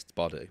Rose West's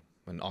body,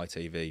 when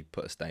ITV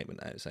put a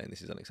statement out saying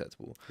this is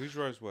unacceptable. Who's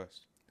Rose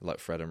West? Like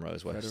Fred and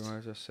Rose West. Fred and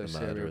Rose West, so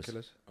serial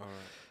killers. All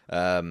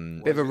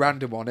right. Bit of a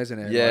random one, isn't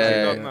it?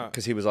 Yeah,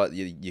 because he was like,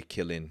 you're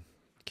killing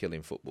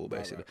football,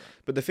 basically. Right.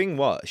 But the thing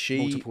was,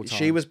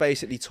 she was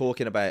basically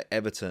talking about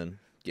Everton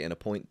getting a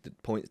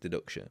points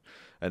deduction,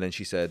 and then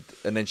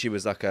she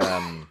was like,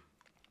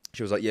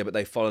 yeah, but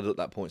they followed up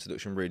that points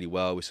deduction really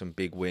well with some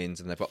big wins,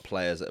 and they've got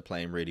players that are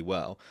playing really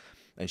well.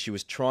 And she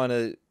was trying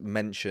to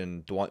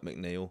mention Dwight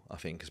McNeil, I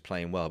think, as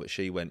playing well, but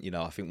she went,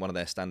 I think one of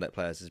their standout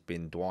players has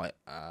been Dwight.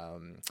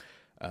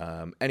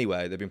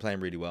 Anyway, they've been playing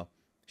really well.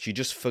 She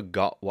just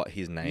forgot what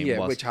his name was.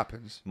 Yeah, which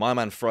happens. My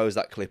man throws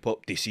that clip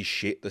up. This is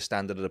shit, the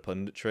standard of the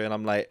punditry. And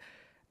I'm like,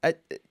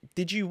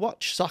 did you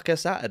watch Soccer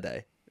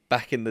Saturday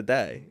back in the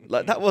day?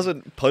 Like, that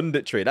wasn't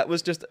punditry. That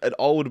was just an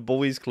old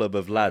boys club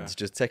of lads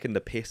just taking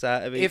the piss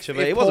out of each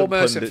other. If Paul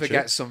Merson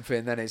forgets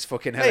something, then it's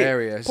fucking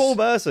hilarious. Paul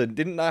Merson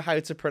didn't know how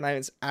to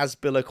pronounce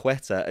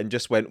Azpilicueta and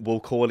just went, we'll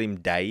call him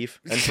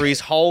Dave. And for his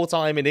whole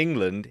time in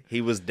England,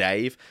 he was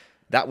Dave.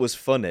 That was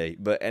funny,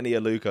 but Eni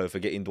Aluko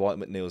forgetting Dwight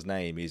McNeil's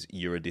name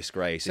you're a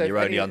disgrace, and you're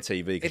only on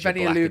TV because you're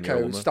black and you're a If Eni Aluko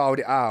woman. styled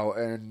it out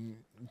and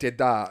did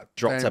that,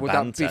 dropped a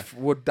banter.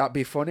 Would that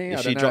be funny?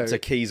 If she dropped a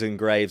Keys and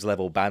Graves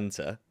level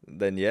banter,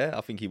 then yeah,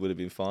 I think he would have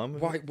been fine.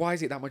 Why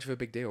is it that much of a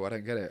big deal? I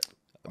don't get it.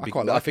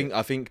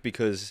 I think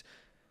because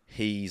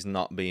he's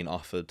not being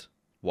offered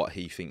what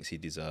he thinks he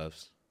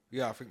deserves.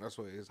 Yeah, I think that's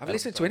what it is. I've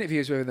listened to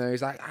interviews with him though.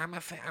 He's like, I'm a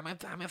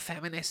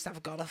feminist.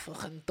 I've got a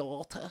fucking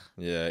daughter.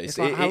 Yeah, It's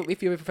like,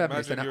 if you're a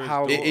feminist, then Imagine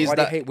how? you're his Why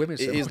daughter. do you hate women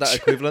so It much? is that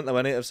equivalent though,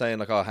 isn't it, of saying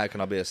like, oh, how can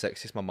I be a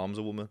sexist? My mum's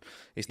a woman.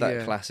 It's that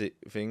Yeah. classic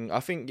thing. I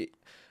think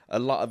a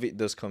lot of it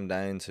does come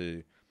down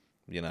to,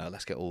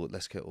 let's get all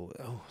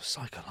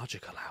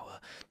psychological hour.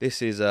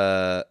 This is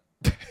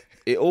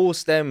it all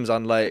stems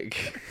on like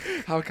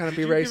How can I be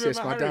Did you give him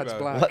racist? a My dad's Haribo?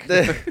 black. what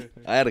the,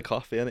 I had a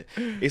coffee on it.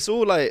 It's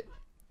all like,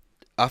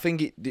 I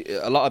think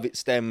a lot of it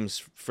stems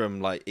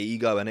from like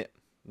ego, innit?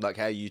 Like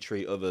how you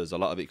treat others. A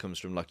lot of it comes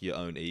from like your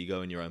own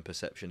ego and your own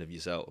perception of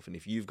yourself. And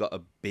if you've got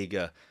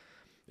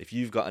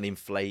an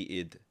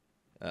inflated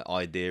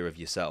idea of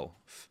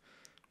yourself,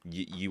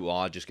 you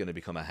are just going to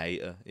become a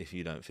hater if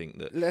you don't think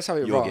that Let's have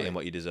it you're right. getting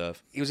what you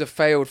deserve. He was a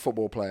failed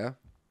football player.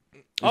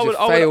 He was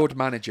a failed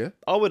manager.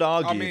 I would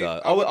argue I mean,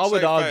 though. I would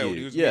say argue. failed.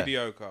 He was Yeah,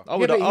 mediocre. I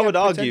would. Yeah, but I would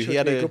argue potential he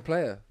had to be a good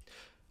player.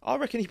 I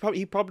reckon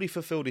he probably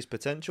fulfilled his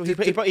potential. Did-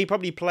 He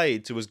probably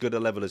played to as good a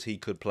level as he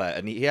could play,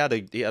 and he had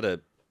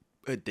a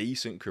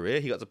decent career.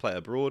 He got to play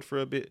abroad for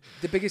a bit.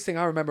 The biggest thing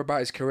I remember about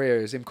his career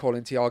is him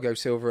calling Thiago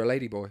Silva a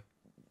ladyboy.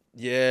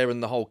 Yeah,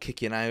 and the whole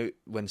kicking out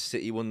when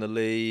City won the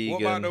league.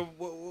 What about and the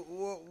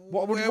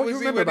What do where you was he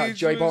remember when about he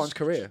Joey was Barton's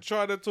career?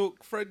 Trying to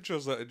talk French or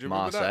something. Do you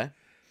remember Marseille. that?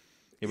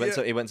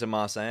 He went to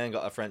Marseille and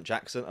got a French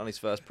accent on his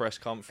first press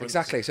conference.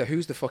 Exactly. So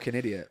who's the fucking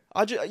idiot?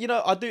 I do.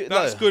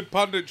 That's no. good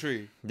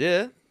punditry.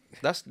 Yeah,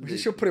 that's You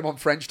should put him on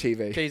French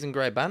TV. cheese and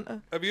grey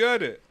banter. Have you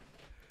heard it?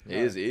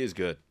 It is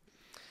good.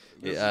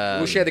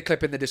 We'll share the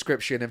clip in the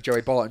description of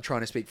Joey Barton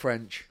trying to speak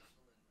French.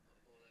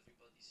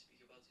 Everybody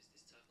speak about is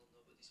this tackle.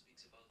 Nobody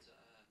speaks about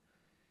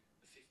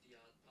a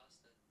 50-yard pass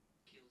that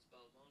kills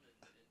Balmon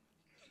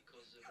and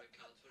causes a red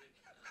card for him.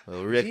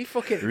 Oh, Is he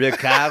fucking...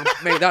 Ricard.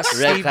 Mate, that's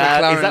Steve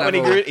Ricard. McLaren Is that when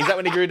he level. grew? Is that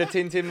when he grew the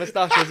Tintin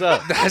moustache as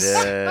well?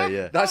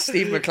 Yeah. That's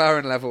Steve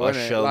McLaren level, I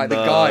isn't it? shall Like, the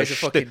know. guy's a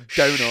fucking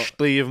donut.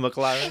 Steve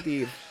McLaren.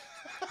 Steve.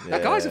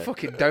 That guy's a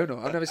fucking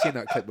donut. I've never seen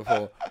that clip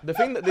before. The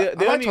thing that I'd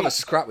the like only to have a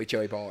scrap with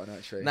Joey Barton,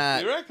 actually. nah,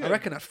 You reckon? I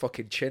reckon I'd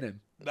fucking chin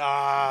him. Nah.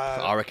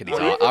 I reckon he's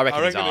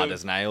hard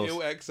as nails.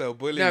 He'll XL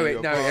bully No, you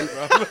it- no,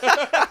 apart,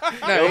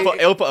 bruv. No,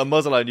 He'll put a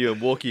muzzle on you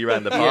and walk you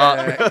around the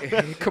park.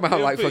 yeah, he'd come out He'll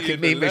like put you fucking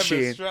in the mean leather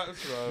machine.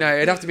 straps, bruv. No,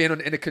 it'd have to be in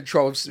a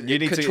controlled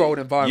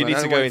environment. you need I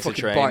to don't go want into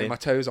fucking training. biting my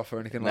toes off or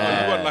anything like Nah.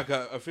 that. You want like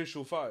an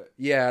official fight?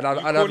 Yeah, I'd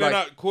You have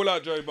like call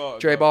out Joey Barton.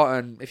 Joey bruv.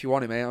 Barton. If you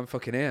want it, mate, I'm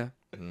fucking here.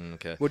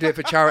 Okay. We'll do it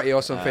for charity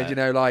or something. You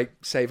know, like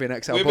saving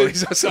XL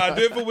bullies or Nah, something.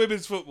 do it for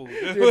women's football. Do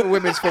it for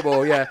women's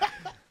football. Yeah,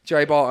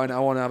 Joey Barton, I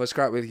want to have a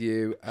scrap with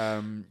you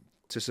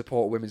to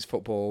support women's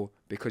football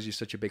because you're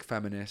such a big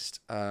feminist.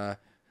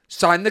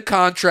 Sign the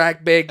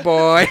contract, big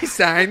boy.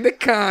 Sign the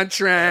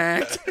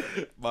contract.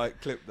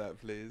 Mike, clip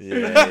that, please.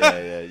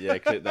 Yeah.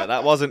 Clip that.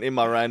 That wasn't in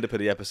my roundup of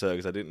the episode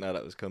because I didn't know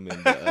that was coming.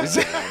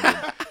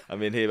 But,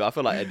 I'm in here. But I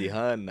feel like Eddie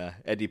Hearn now.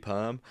 Eddie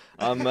Perm.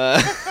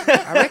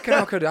 I reckon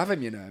I could have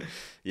him. You know.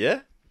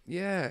 Yeah.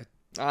 Yeah.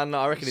 No,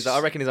 I reckon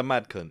he's a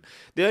mad cunt.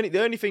 The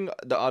only thing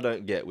that I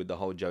don't get with the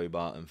whole Joey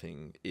Barton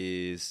thing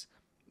is,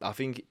 I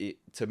think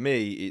to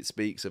me it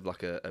speaks of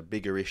like a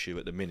bigger issue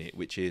at the minute,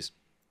 which is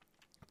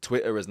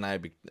Twitter has now,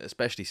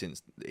 especially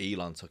since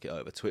Elon took it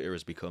over, Twitter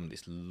has become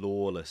this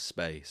lawless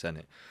space, isn't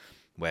it?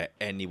 Where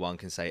anyone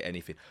can say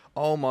anything.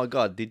 Oh my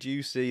God, did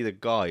you see the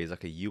guy? He's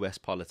like a US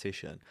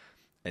politician,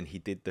 and he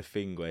did the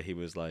thing where he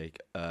was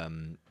like,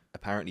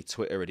 apparently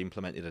Twitter had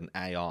implemented an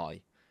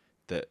AI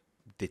that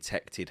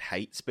detected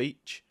hate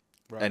speech,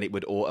 Right. and it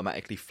would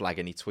automatically flag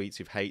any tweets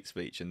with hate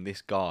speech. And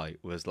this guy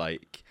was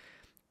like,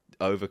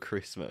 over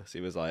Christmas,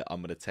 he was like,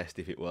 I'm gonna test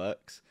if it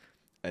works,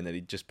 and then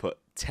he just put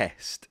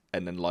test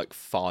and then like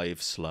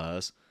 5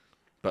 slurs,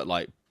 but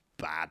like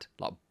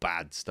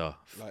bad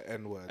stuff. Like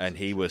N-words. And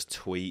he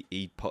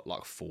put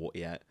like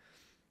 40 out,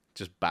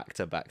 just back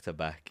to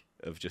back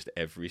of just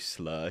every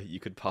slur you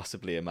could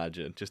possibly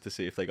imagine, just to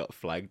see if they got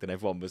flagged. And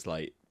everyone was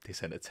like,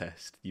 this ain't a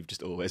test, you've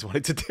just always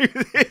wanted to do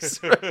this.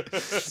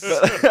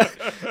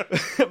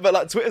 but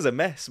like, Twitter's a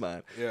mess,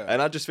 man. Yeah.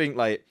 And I just think,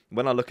 like,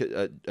 when I look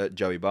at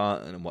Joey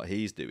Barton and what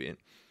he's doing,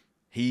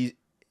 he's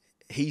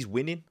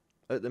winning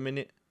at the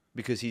minute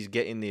because he's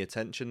getting the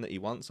attention that he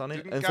wants on it.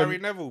 Didn't And Gary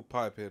Neville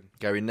pipe in?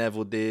 Gary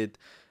Neville did.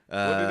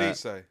 What did he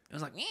say? I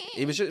was like,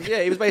 He was just,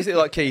 he was basically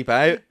like, keep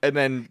out. And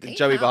then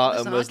Joey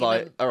Barton was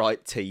like, all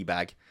right,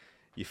 teabag,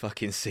 you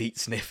fucking seat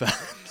sniffer.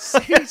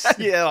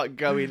 Yeah, like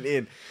going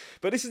in.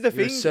 But this is the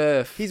You're a thing.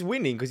 serf. He's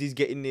winning because he's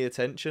getting the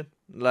attention.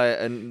 Like,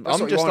 and That's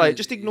I'm what you just want. like,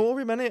 just ignore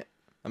him, innit?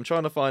 I'm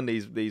trying to find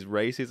these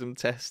racism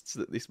tests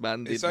that this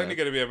man did. It's only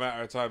going to be a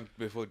matter of time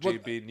before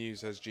GB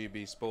News has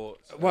GB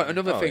Sports. Well,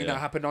 another thing yeah. that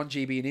happened on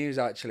GB News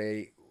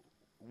actually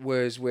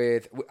was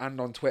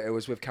and on Twitter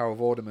was with Carol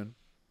Vorderman.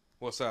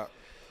 What's that?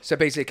 So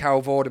basically,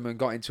 Carol Vorderman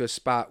got into a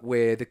spat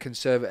with the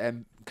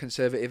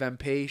Conservative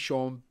MP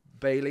Sean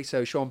Bailey.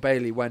 So Sean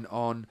Bailey went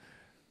on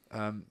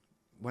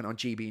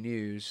GB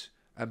News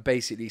and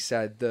basically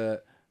said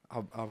that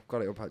I've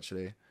got it up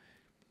actually.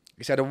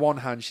 He said on one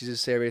hand she's a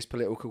serious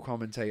political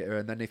commentator,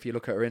 and then if you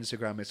look at her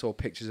Instagram, it's all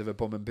pictures of her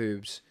bum and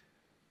boobs.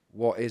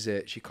 What is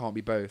it? She can't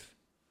be both.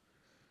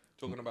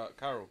 Talking about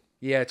Carol.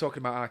 Yeah,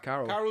 talking about our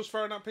Carol. Carol's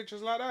throwing up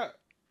pictures like that.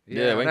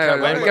 Yeah, when I know,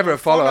 Carol- like, when- give her a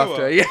follow follow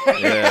after. her. Yeah.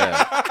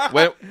 Yeah.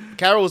 When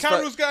Carol's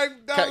Carol's going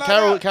down like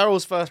that.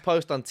 Carol's first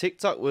post on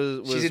TikTok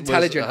was She's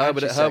intelligent Was and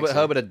she's Herbert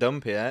sexy. a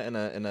dump here in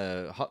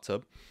a hot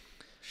tub.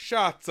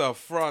 Shut the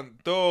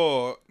front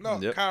door.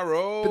 Not Yep.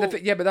 Carol. But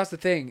but that's the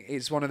thing.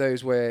 It's one of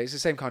those where it's the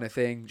same kind of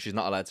thing. She's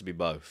not allowed to be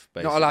both.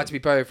 Basically. Not allowed to be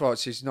both. Right?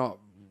 She's not.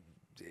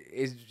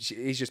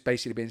 He's just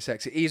basically being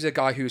sexy. He's a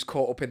guy who's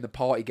caught up in the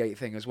Partygate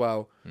thing as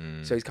well.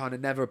 So he's kind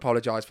of never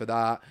apologised for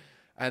that.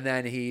 And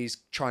then he's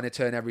trying to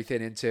turn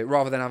everything into,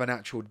 rather than have an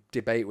actual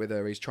debate with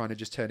her, he's trying to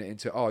just turn it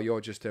into, oh, you're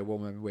just a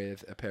woman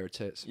with a pair of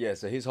tits. Yeah,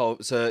 so his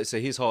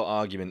whole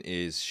argument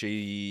is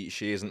she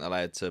isn't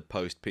allowed to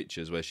post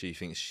pictures where she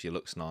thinks she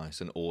looks nice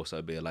and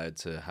also be allowed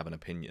to have an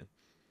opinion.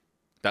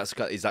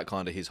 Is that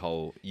kind of his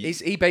whole?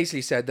 He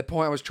basically said the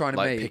point I was trying to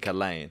make. Pick a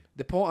lane.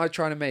 The point I was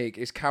trying to make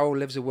is Carol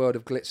lives a world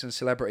of glitz and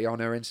celebrity on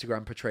her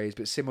Instagram portrays,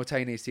 but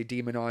simultaneously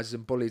demonises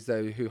and bullies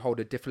those who hold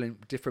a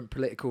different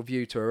political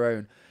view to her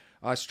own.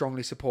 I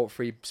strongly support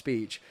free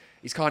speech.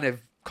 He's kind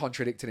of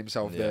contradicting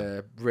himself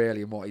there,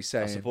 really, in what he's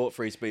saying. I support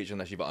free speech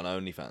unless you've got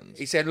an OnlyFans.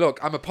 He said,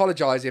 look, I'm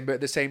apologising, but at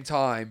the same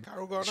time,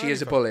 Carol got an she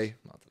is a OnlyFans. bully.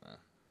 I don't know.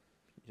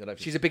 You don't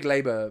She's a big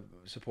Labour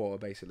supporter,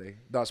 basically.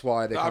 That's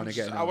why they're kind of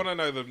getting I want to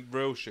know the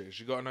real shit.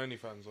 She got an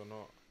OnlyFans or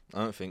not?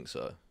 I don't think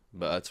so.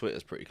 But her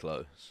Twitter's pretty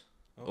close.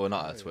 Or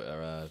not her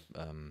Twitter,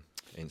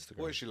 Instagram.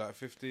 What is she, like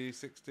 50,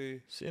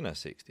 60? She's in her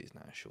 60s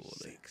now, surely.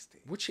 60.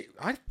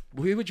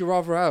 Who would you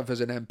rather have as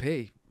an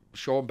MP?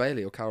 Sean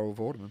Bailey or Carol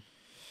Vorderman?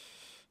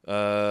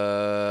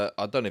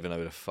 I don't even know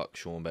who the fuck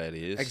Sean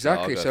Bailey is.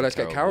 Exactly, I'll go so for let's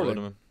get Carol in.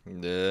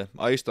 Vorderman. Yeah,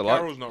 I used to like.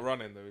 Carol's not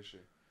running though, is she?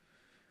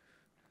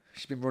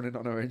 She's been running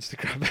on her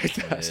Instagram,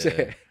 mate. That's Yeah.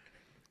 it.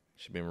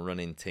 She's been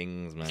running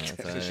things, man. I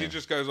tell So ya. she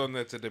just goes on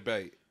there to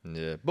debate.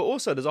 Yeah, but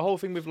also there's a whole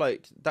thing with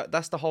like that.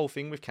 That's the whole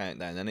thing with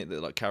Countdown, isn't it?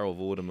 That like Carol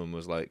Vorderman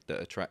was like the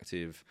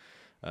attractive,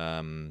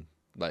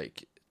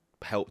 like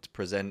helped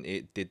present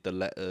it, did the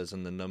letters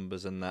and the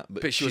numbers and that.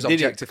 But she was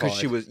did it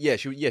objectified.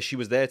 because she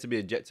was there to be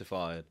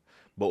objectified.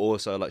 But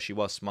also, like, she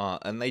was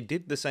smart. And they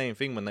did the same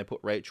thing when they put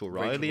Rachel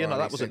Riley in. Like,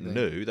 Riley, that wasn't same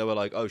new. They were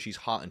like, oh, she's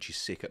hot and she's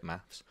sick at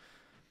maths.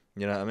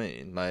 You know what I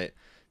mean? Like,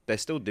 they're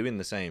still doing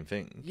the same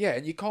thing. Yeah,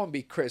 and you can't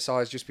be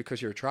criticised just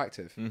because you're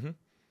attractive. Mm-hmm.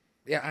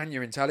 Yeah, and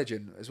you're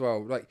intelligent as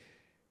well. Like,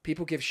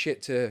 people give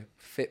shit to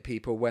fit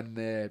people when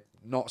they're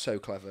not so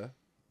clever,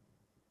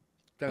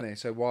 don't they?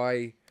 So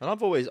why? And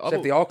I've always... So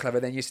if they are clever,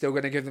 then you're still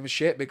going to give them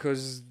shit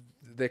because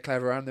they're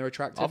clever and they're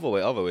attractive. I've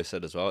always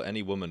said as well,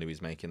 any woman who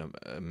is making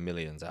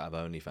millions out of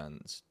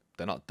OnlyFans,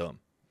 they're not dumb.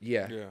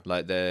 Yeah.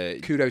 Like, they're...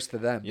 Kudos to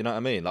them. You know what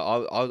I mean? Like,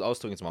 I was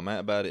talking to my mate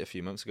about it a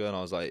few months ago, and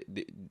I was like,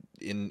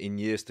 in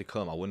years to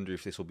come, I wonder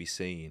if this will be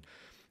seen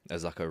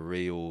as like a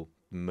real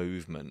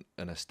movement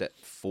and a step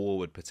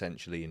forward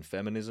potentially in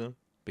feminism,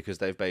 because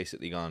they've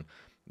basically gone,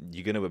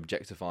 you're going to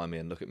objectify me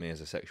and look at me as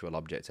a sexual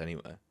object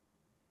anyway,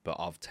 but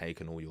I've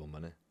taken all your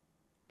money.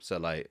 So,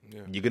 like,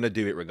 you're going to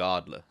do it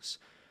regardless,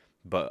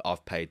 but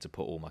I've paid to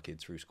put all my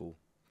kids through school.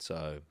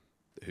 So,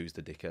 who's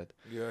the dickhead?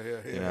 Yeah.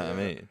 You know what I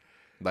mean?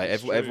 Like,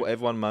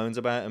 everyone moans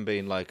about it and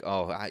being like,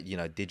 oh,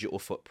 digital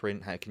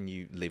footprint, how can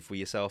you live with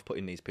yourself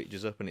putting these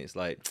pictures up? And it's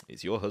like,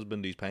 it's your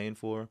husband who's paying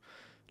for them.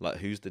 Like,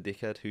 who's the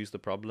dickhead? Who's the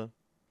problem?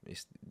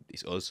 It's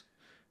us.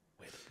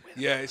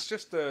 Yeah, it's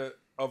just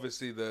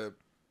obviously the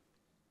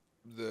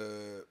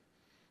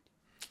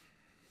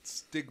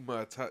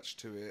stigma attached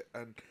to it,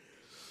 and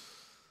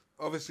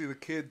obviously the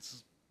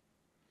kids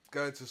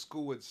going to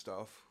school and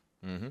stuff.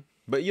 Mm-hmm.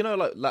 But you know,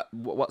 like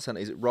what's that?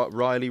 Is it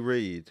Riley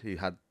Reid who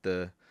had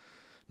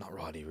not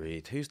Riley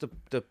Reid? Who's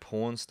the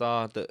porn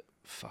star that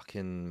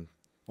fucking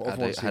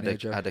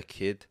had a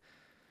kid?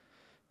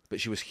 But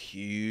she was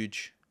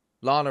huge.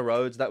 Lana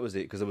Rhodes, that was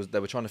it, because they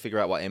were trying to figure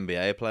out what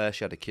NBA player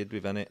she had a kid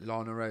with, innit?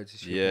 Lana Rhodes. Is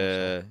she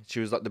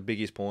She was like the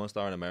biggest porn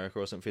star in America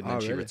or something. And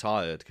then she really?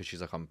 retired because she's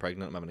like, I'm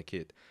pregnant, I'm having a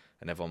kid.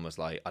 And everyone was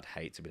like, I'd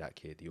hate to be that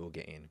kid. You're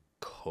getting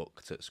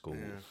cooked at school.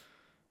 Yeah.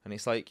 And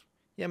it's like,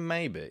 yeah,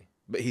 maybe.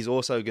 But he's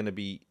not going to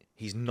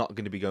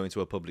be going to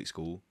a public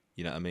school.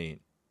 You know what I mean?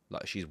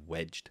 Like, she's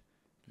wedged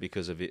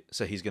because of it.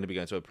 So he's going to be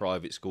going to a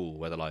private school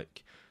where they're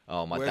like,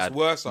 oh, my dad.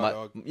 Worse,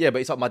 yeah, but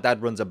it's like, my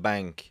dad runs a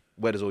bank.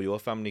 Where does all your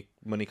family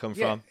money come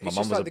from?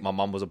 My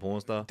mum was a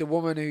porn star. The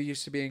woman who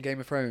used to be in Game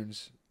of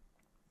Thrones,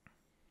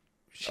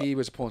 she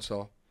was a porn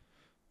star.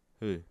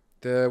 Who?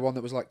 The one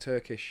that was like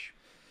Turkish.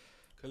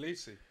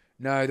 Khaleesi.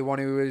 No, the one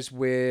who was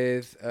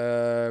with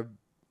Tyrion.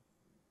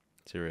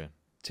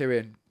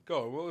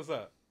 Go on, what was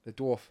that? The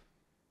dwarf.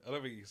 I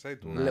don't think you can say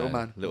dwarf. No, Little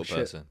man. Little Shit.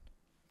 person.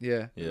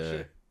 Yeah.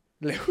 Yeah.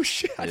 Little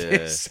shit. I Yeah.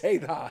 didn't say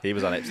that. He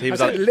was on it. I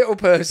said little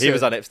person. He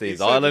was on Epstein's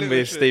said Island little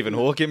with shit. Stephen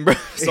Hawking, bro,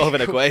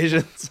 solving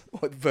equations.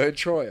 What, Vern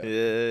Troyer?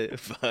 Yeah,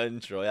 Vern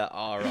Troyer,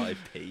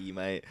 R.I.P.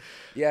 mate.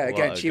 Yeah. What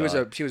Again, a she was guy.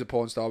 a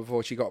porn star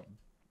before she got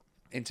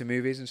into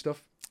movies and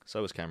stuff.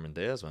 So was Cameron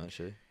Diaz, wasn't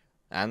she?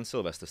 And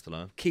Sylvester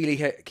Stallone. Keely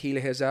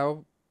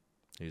Hazel.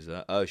 Who's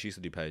that? Oh, she used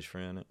to do Page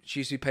 3, innit? She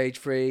used to do Page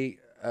 3.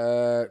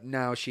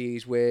 Now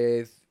she's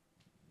with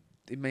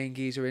the main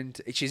geezer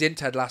she's in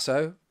Ted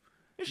Lasso.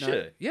 Is No,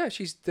 she? yeah,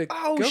 she's the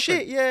Oh girlfriend.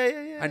 shit!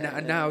 Yeah.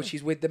 And now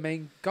she's with the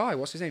main guy.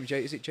 What's his name?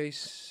 Is it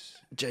Jace?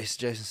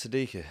 Jason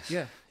Sudeikis.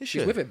 Yeah, Is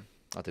she's she? with him.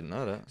 I didn't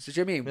know that. So do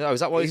you know what I mean? No, is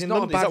that why he's in not a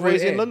London? Is bad that why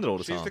he's route in London all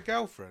the She's time? the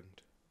girlfriend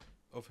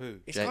of who?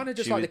 It's kind of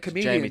just she like the was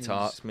comedians. Jamie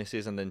Tartt's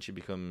missus, and then she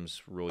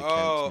becomes Roy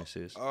Kent's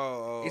missus.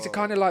 It's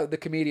kind of like the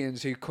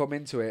comedians who come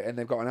into it and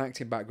they've got an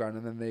acting background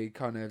and then they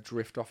kind of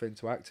drift off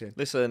into acting.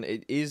 Listen,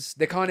 it is.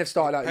 They kind of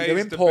start like Pays they're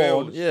in the porn.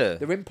 bills. Yeah.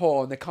 They're in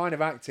porn. They're kind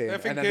of acting, They're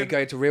and then they thinking, go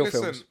into real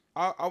listen, films.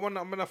 I'm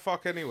gonna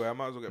fuck anyway. I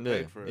might as well get Yeah.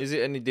 paid for it. Is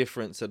it any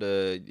different to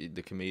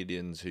the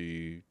comedians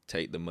who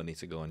take the money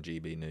to go on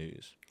GB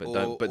News, but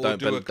Or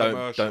do a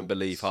commercial? don't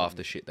believe half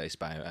the shit they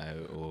spout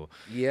out, or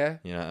Yeah.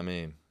 you know what I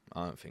mean?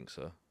 I don't think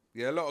so.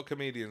 Yeah, a lot of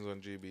comedians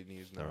on GB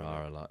News now. There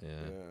are a lot, yeah.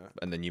 Yeah.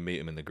 And then you meet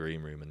them in the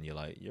green room, and you're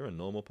like, you're a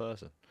normal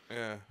person.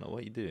 Yeah. Not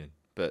what you doing,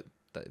 but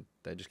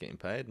they're just getting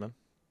paid, man.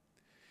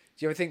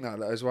 Do you ever think that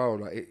as well?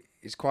 Like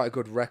it's quite a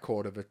good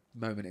record of a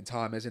moment in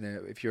time, isn't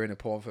it? If you're in a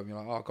porn film, you're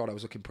like, oh god, I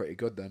was looking pretty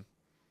good then.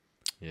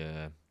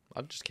 Yeah,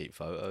 I'd just keep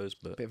photos,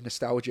 but Bit of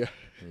nostalgia.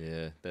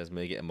 yeah, there's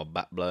me getting my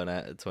back blown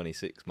out at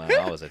 26, man.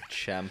 I was a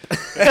champ.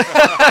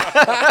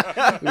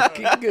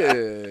 Looking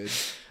good.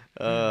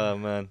 Oh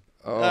man.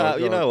 Oh,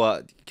 You God. know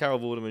what? Carol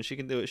Vorderman, she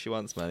can do what she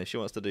wants, man. If she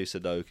wants to do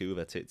Sudoku with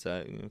her tits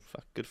out,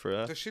 fuck, good for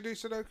her. Does she do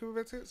Sudoku with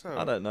her tits out?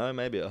 I don't know,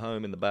 maybe at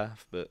home in the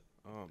bath, but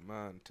Oh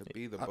man, to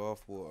be the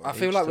bathwater. I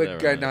feel Each like to we're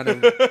their going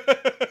own. down a...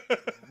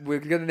 We're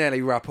going to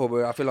nearly wrap up,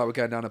 but I feel like we're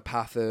going down a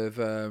path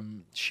of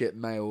shit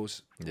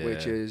males,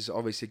 which Yeah. is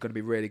obviously going to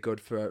be really good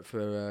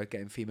for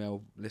getting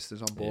female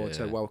listeners on board.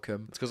 So Yeah.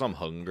 welcome. it's because I'm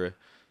hungry.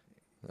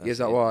 Is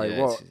that why?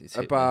 Yeah, What it's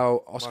hit me.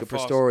 about My Oscar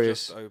fast Pistorius?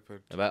 just opened.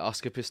 About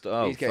Oscar Pistorius?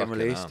 Oh, He's getting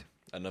fucking released. hell.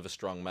 Another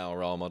strong male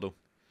role model.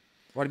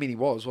 What do you mean he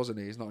wasn't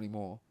he? He's not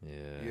anymore. Yeah.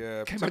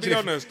 Yeah. Can To imagine be if-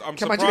 honest, I'm Can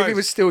surprised. imagine if he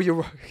was still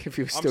your if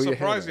he was I'm still your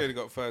surprised he hair.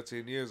 only got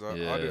 13 years. I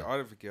Yeah.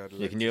 don't think he had.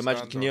 Yeah, can you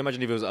imagine? Can you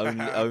imagine if it was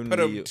only?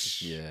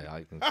 Yeah,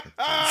 I can.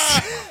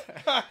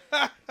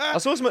 I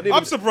saw something.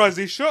 I'm surprised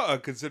he shot her,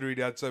 considering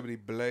he had so many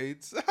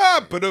blades.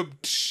 But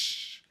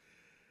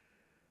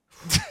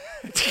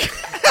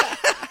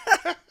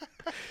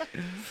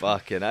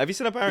Fucking. Have you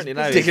seen apparently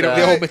now? Digging up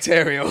the old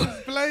material.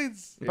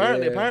 blades.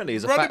 Apparently,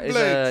 he's a Running fat. He's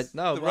blades.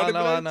 no, The well, running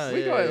no, I blades. know. We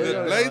yeah, got it, we yeah,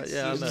 got it. Blades.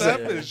 Yeah, I know, Snap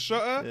yeah. and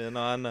shot her. Yeah,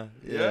 no, I know.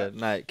 Yeah. Yeah,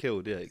 no, it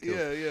killed. Yeah, it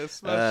killed. Yeah,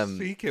 smash.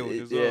 He killed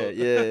as well.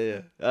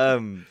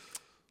 Yeah.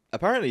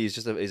 Apparently, he's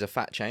a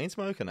fat chain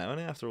smoker now, isn't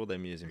he? After all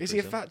them years in Is he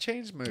a prison. fat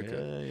chain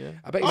smoker? Yeah.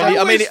 I bet. I mean,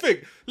 always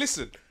think.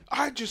 Listen,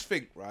 I just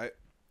think right.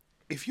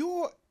 If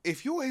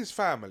you're his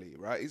family,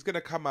 right, he's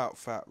gonna come out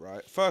fat,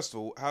 right. First of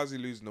all, how's he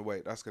losing the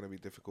weight? That's gonna be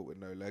difficult with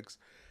no legs.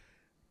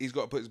 He's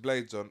got to put his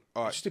blades on.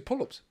 All right, Just do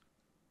pull-ups.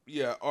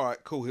 yeah, all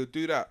right, cool. He'll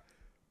do that.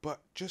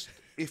 But just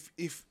if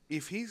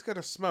he's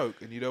gonna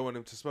smoke and you don't want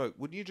him to smoke,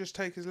 wouldn't you just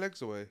take his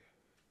legs away?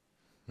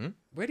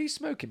 Where do you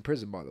smoke in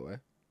prison, by the way?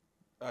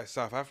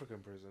 South African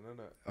prison, isn't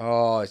it?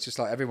 Oh, it's just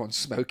like everyone's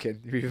smoking.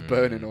 You're either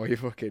burning or you're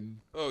fucking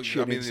Oh, I shitting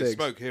mean, in there's cigs.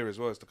 smoke here as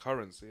well. It's the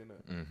currency, isn't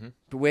it? Mm-hmm.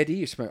 But where do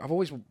you smoke? I've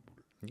always...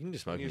 You can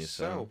just smoke in You your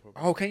sell. cell.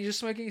 Probably. Oh, can you just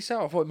smoke it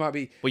yourself? I thought it might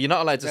be... Well, you're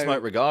not allowed to No.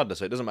 smoke regardless,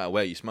 so it doesn't matter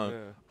where you smoke.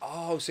 Yeah.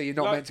 Oh, so you're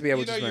not Like, meant to be able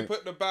you to know, smoke. you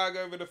put the bag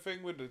over the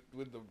thing with the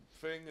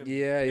thing. And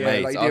Yeah,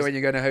 Mate, like you I do was- when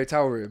you go in a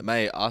hotel room.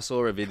 Mate, I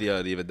saw a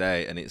video the other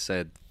day and it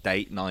said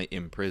date night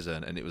in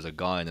prison, and it was a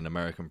guy in an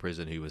American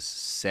prison who was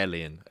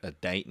selling a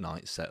date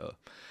night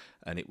setup,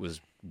 and it was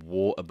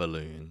water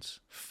balloons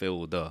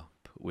filled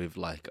up with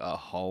like a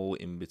hole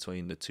in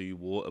between the two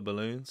water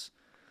balloons.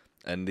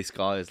 And this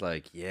guy is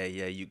like, yeah,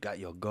 you got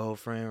your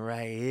girlfriend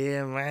right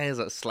here, man. He's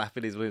like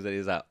slapping his boobs and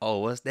he's like, oh,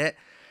 what's that?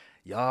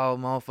 Y'all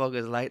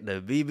motherfuckers like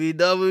the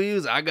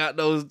BBWs? I got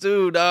those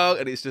too, dog.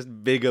 And it's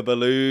just bigger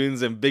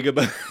balloons and bigger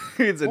balloons.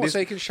 And What, this, so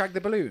you can shag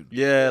the balloon?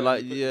 yeah, you like,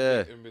 put the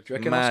yeah. bit in between. Do you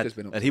reckon Mad. Oscar's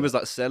been up And to he that? was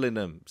like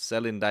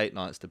selling date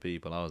nights to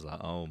people. I was like,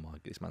 oh my,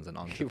 this man's an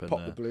He'll pop the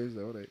entrepreneur. balloons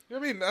though, won't he? You know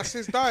what I mean, that's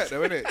his diet,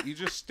 though, isn't it? You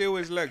just steal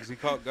his legs. He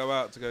can't go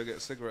out to go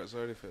get cigarettes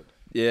or anything.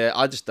 Yeah,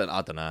 I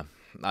don't know.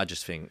 I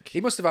just think, He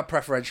must have had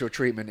preferential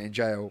treatment in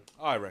jail,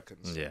 I reckon.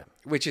 So. yeah.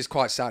 which is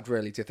quite sad,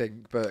 really, to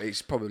think, but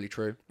it's probably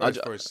true.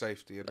 Both for his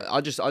safety. Isn't it?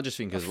 I just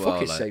think as Fuck well.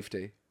 his Like,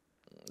 safety.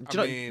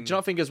 do you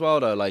not think as well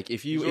though? Like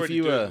if He's you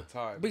already doing were the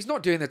time. But he's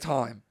not doing the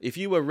time. if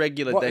you were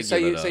regular What, so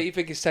regular, you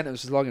think his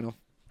sentence is long enough?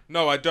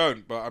 No, I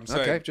don't. But I'm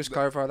saying. Okay, just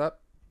clarify that.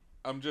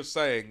 I'm just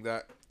saying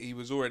that he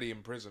was already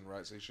in prison,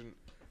 right? So he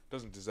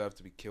doesn't deserve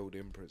to be killed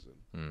in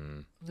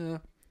prison. Yeah.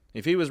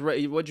 if he was, what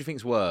do you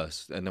think's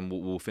worse? And then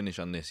we'll finish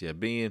on this. Yeah,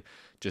 being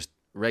just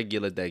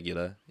regular,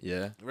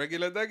 yeah,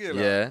 Regular.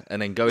 yeah,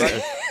 and then going,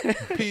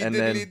 P and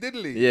diddly then-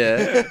 diddly.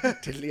 yeah,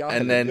 Diddley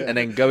and Island.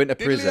 then going to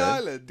Diddly prison.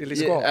 Island. Diddley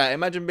Yeah, squat.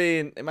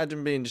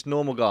 imagine being just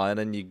normal guy, and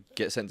then you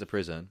get sent to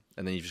prison,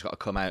 and then you've just got to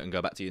come out and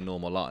go back to your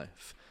normal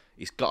life.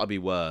 It's got to be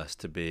worse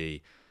to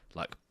be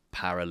like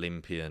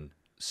Paralympian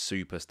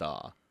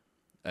superstar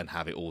and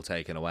have it all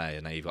taken away,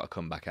 and now you've got to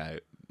come back out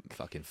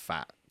fucking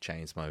fat,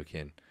 chain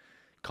smoking,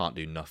 can't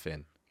do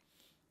nothing.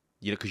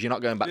 You know, because you're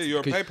not going back. Yeah, you're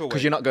a paperweight.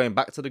 Because you're not going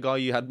back to the guy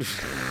you had.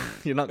 Before.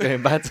 You're not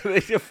going back to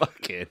the. You're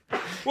fucking.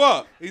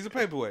 What? He's a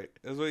paperweight.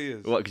 That's what he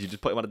is. What? Because you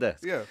just put him on a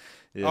desk. Yeah.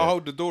 Yeah. I'll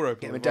hold the door open.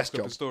 Get him a with desk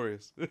Roscoe job.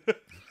 Pistorius.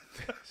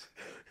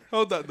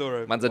 Hold that door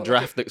open. Man's a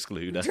draft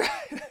excluder.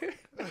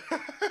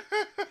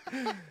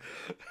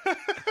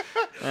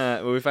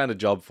 Well, we found a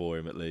job for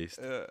him at least.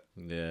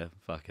 Yeah,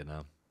 fucking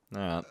hell.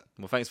 All right.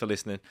 Well, thanks for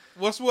listening.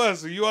 What's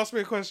worse? You asked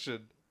me a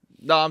question.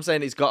 No, I'm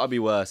saying it's got to be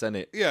worse, isn't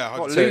it? Yeah.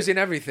 What, 100%. losing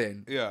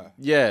everything? Yeah.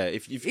 Yeah,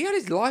 if you He had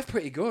his life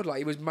pretty good. Like,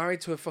 he was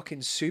married to a fucking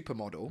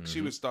supermodel.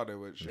 She was stunning,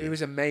 wasn't she? It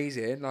was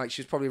amazing. Like,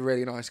 she was probably a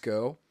really nice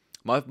girl.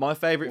 my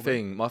favorite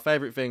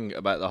thing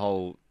about the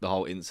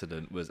whole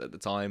incident was at the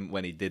time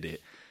when he did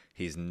it,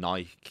 his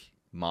Nike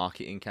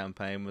marketing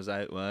campaign was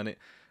out, weren't it?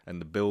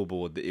 And the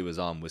billboard that he was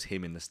on was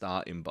him in the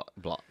starting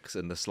blocks,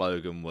 and the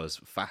slogan was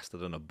 "faster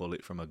than a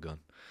bullet from a gun."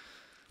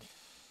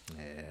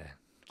 Yeah,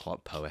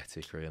 quite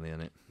poetic, really,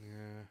 isn't it? Yeah.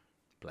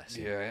 Bless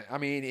him. Yeah, I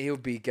mean, he'll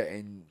be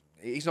getting...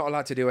 He's not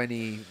allowed to do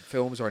any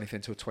films or anything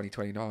until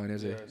 2029,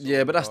 is he?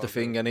 Yeah, but that's the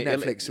thing, and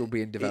Netflix will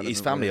be in development.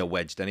 His family with are it.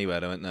 wedged anywhere,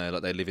 don't they?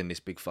 Like they live in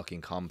this big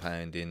fucking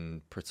compound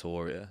in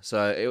Pretoria,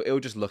 so it'll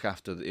just look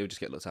after. It'll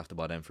just get looked after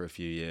by them for a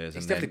few years.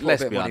 He's and definitely then, put a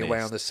let's bit of be money away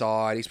honest, on the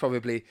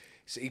side.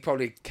 He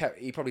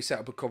probably set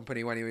up a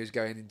company when he was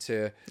going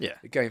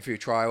through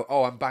trial.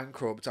 Oh, I'm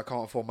bankrupt. I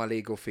can't afford my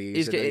legal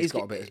fees. He's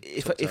got a bit.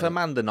 If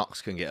Amanda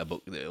Knox can get a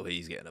book deal,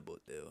 he's getting a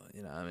book deal.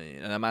 You know what I mean?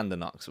 And Amanda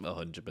Knox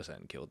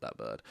 100% killed that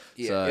bird.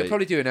 Yeah, So, he'll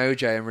probably do an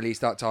OJ and release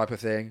that type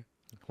of thing.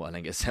 well, and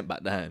then get sent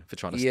back down for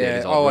trying to steal Yeah.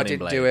 his old Oh, I running didn't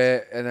blades. do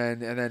it,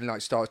 and then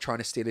like start trying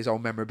to steal his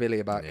old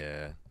memorabilia back.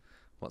 Yeah.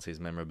 What's his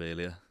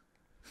memorabilia?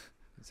 I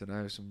don't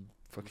know, some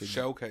fucking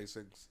Shell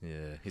casings.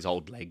 Yeah, his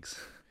old legs.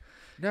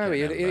 No, Can't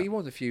remember he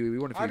won a few. He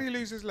won a How few did he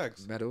lose his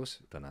legs? medals.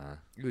 Don't know.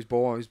 He was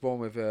born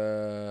with.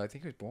 I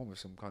think he was born with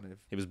some kind of.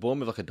 He was born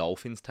with like a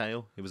dolphin's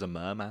tail. He was a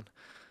merman,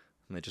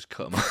 and they just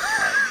cut him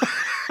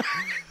off.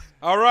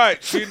 All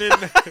right, tune in.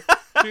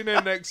 Tune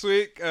in next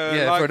week.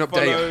 Like, for an update.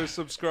 follow,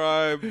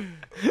 subscribe.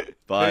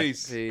 Bye.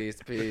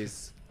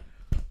 Peace.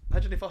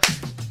 Imagine if I.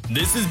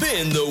 This has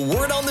been the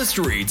Word on the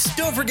Streets.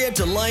 Don't forget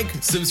to like,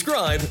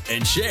 subscribe,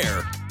 and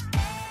share.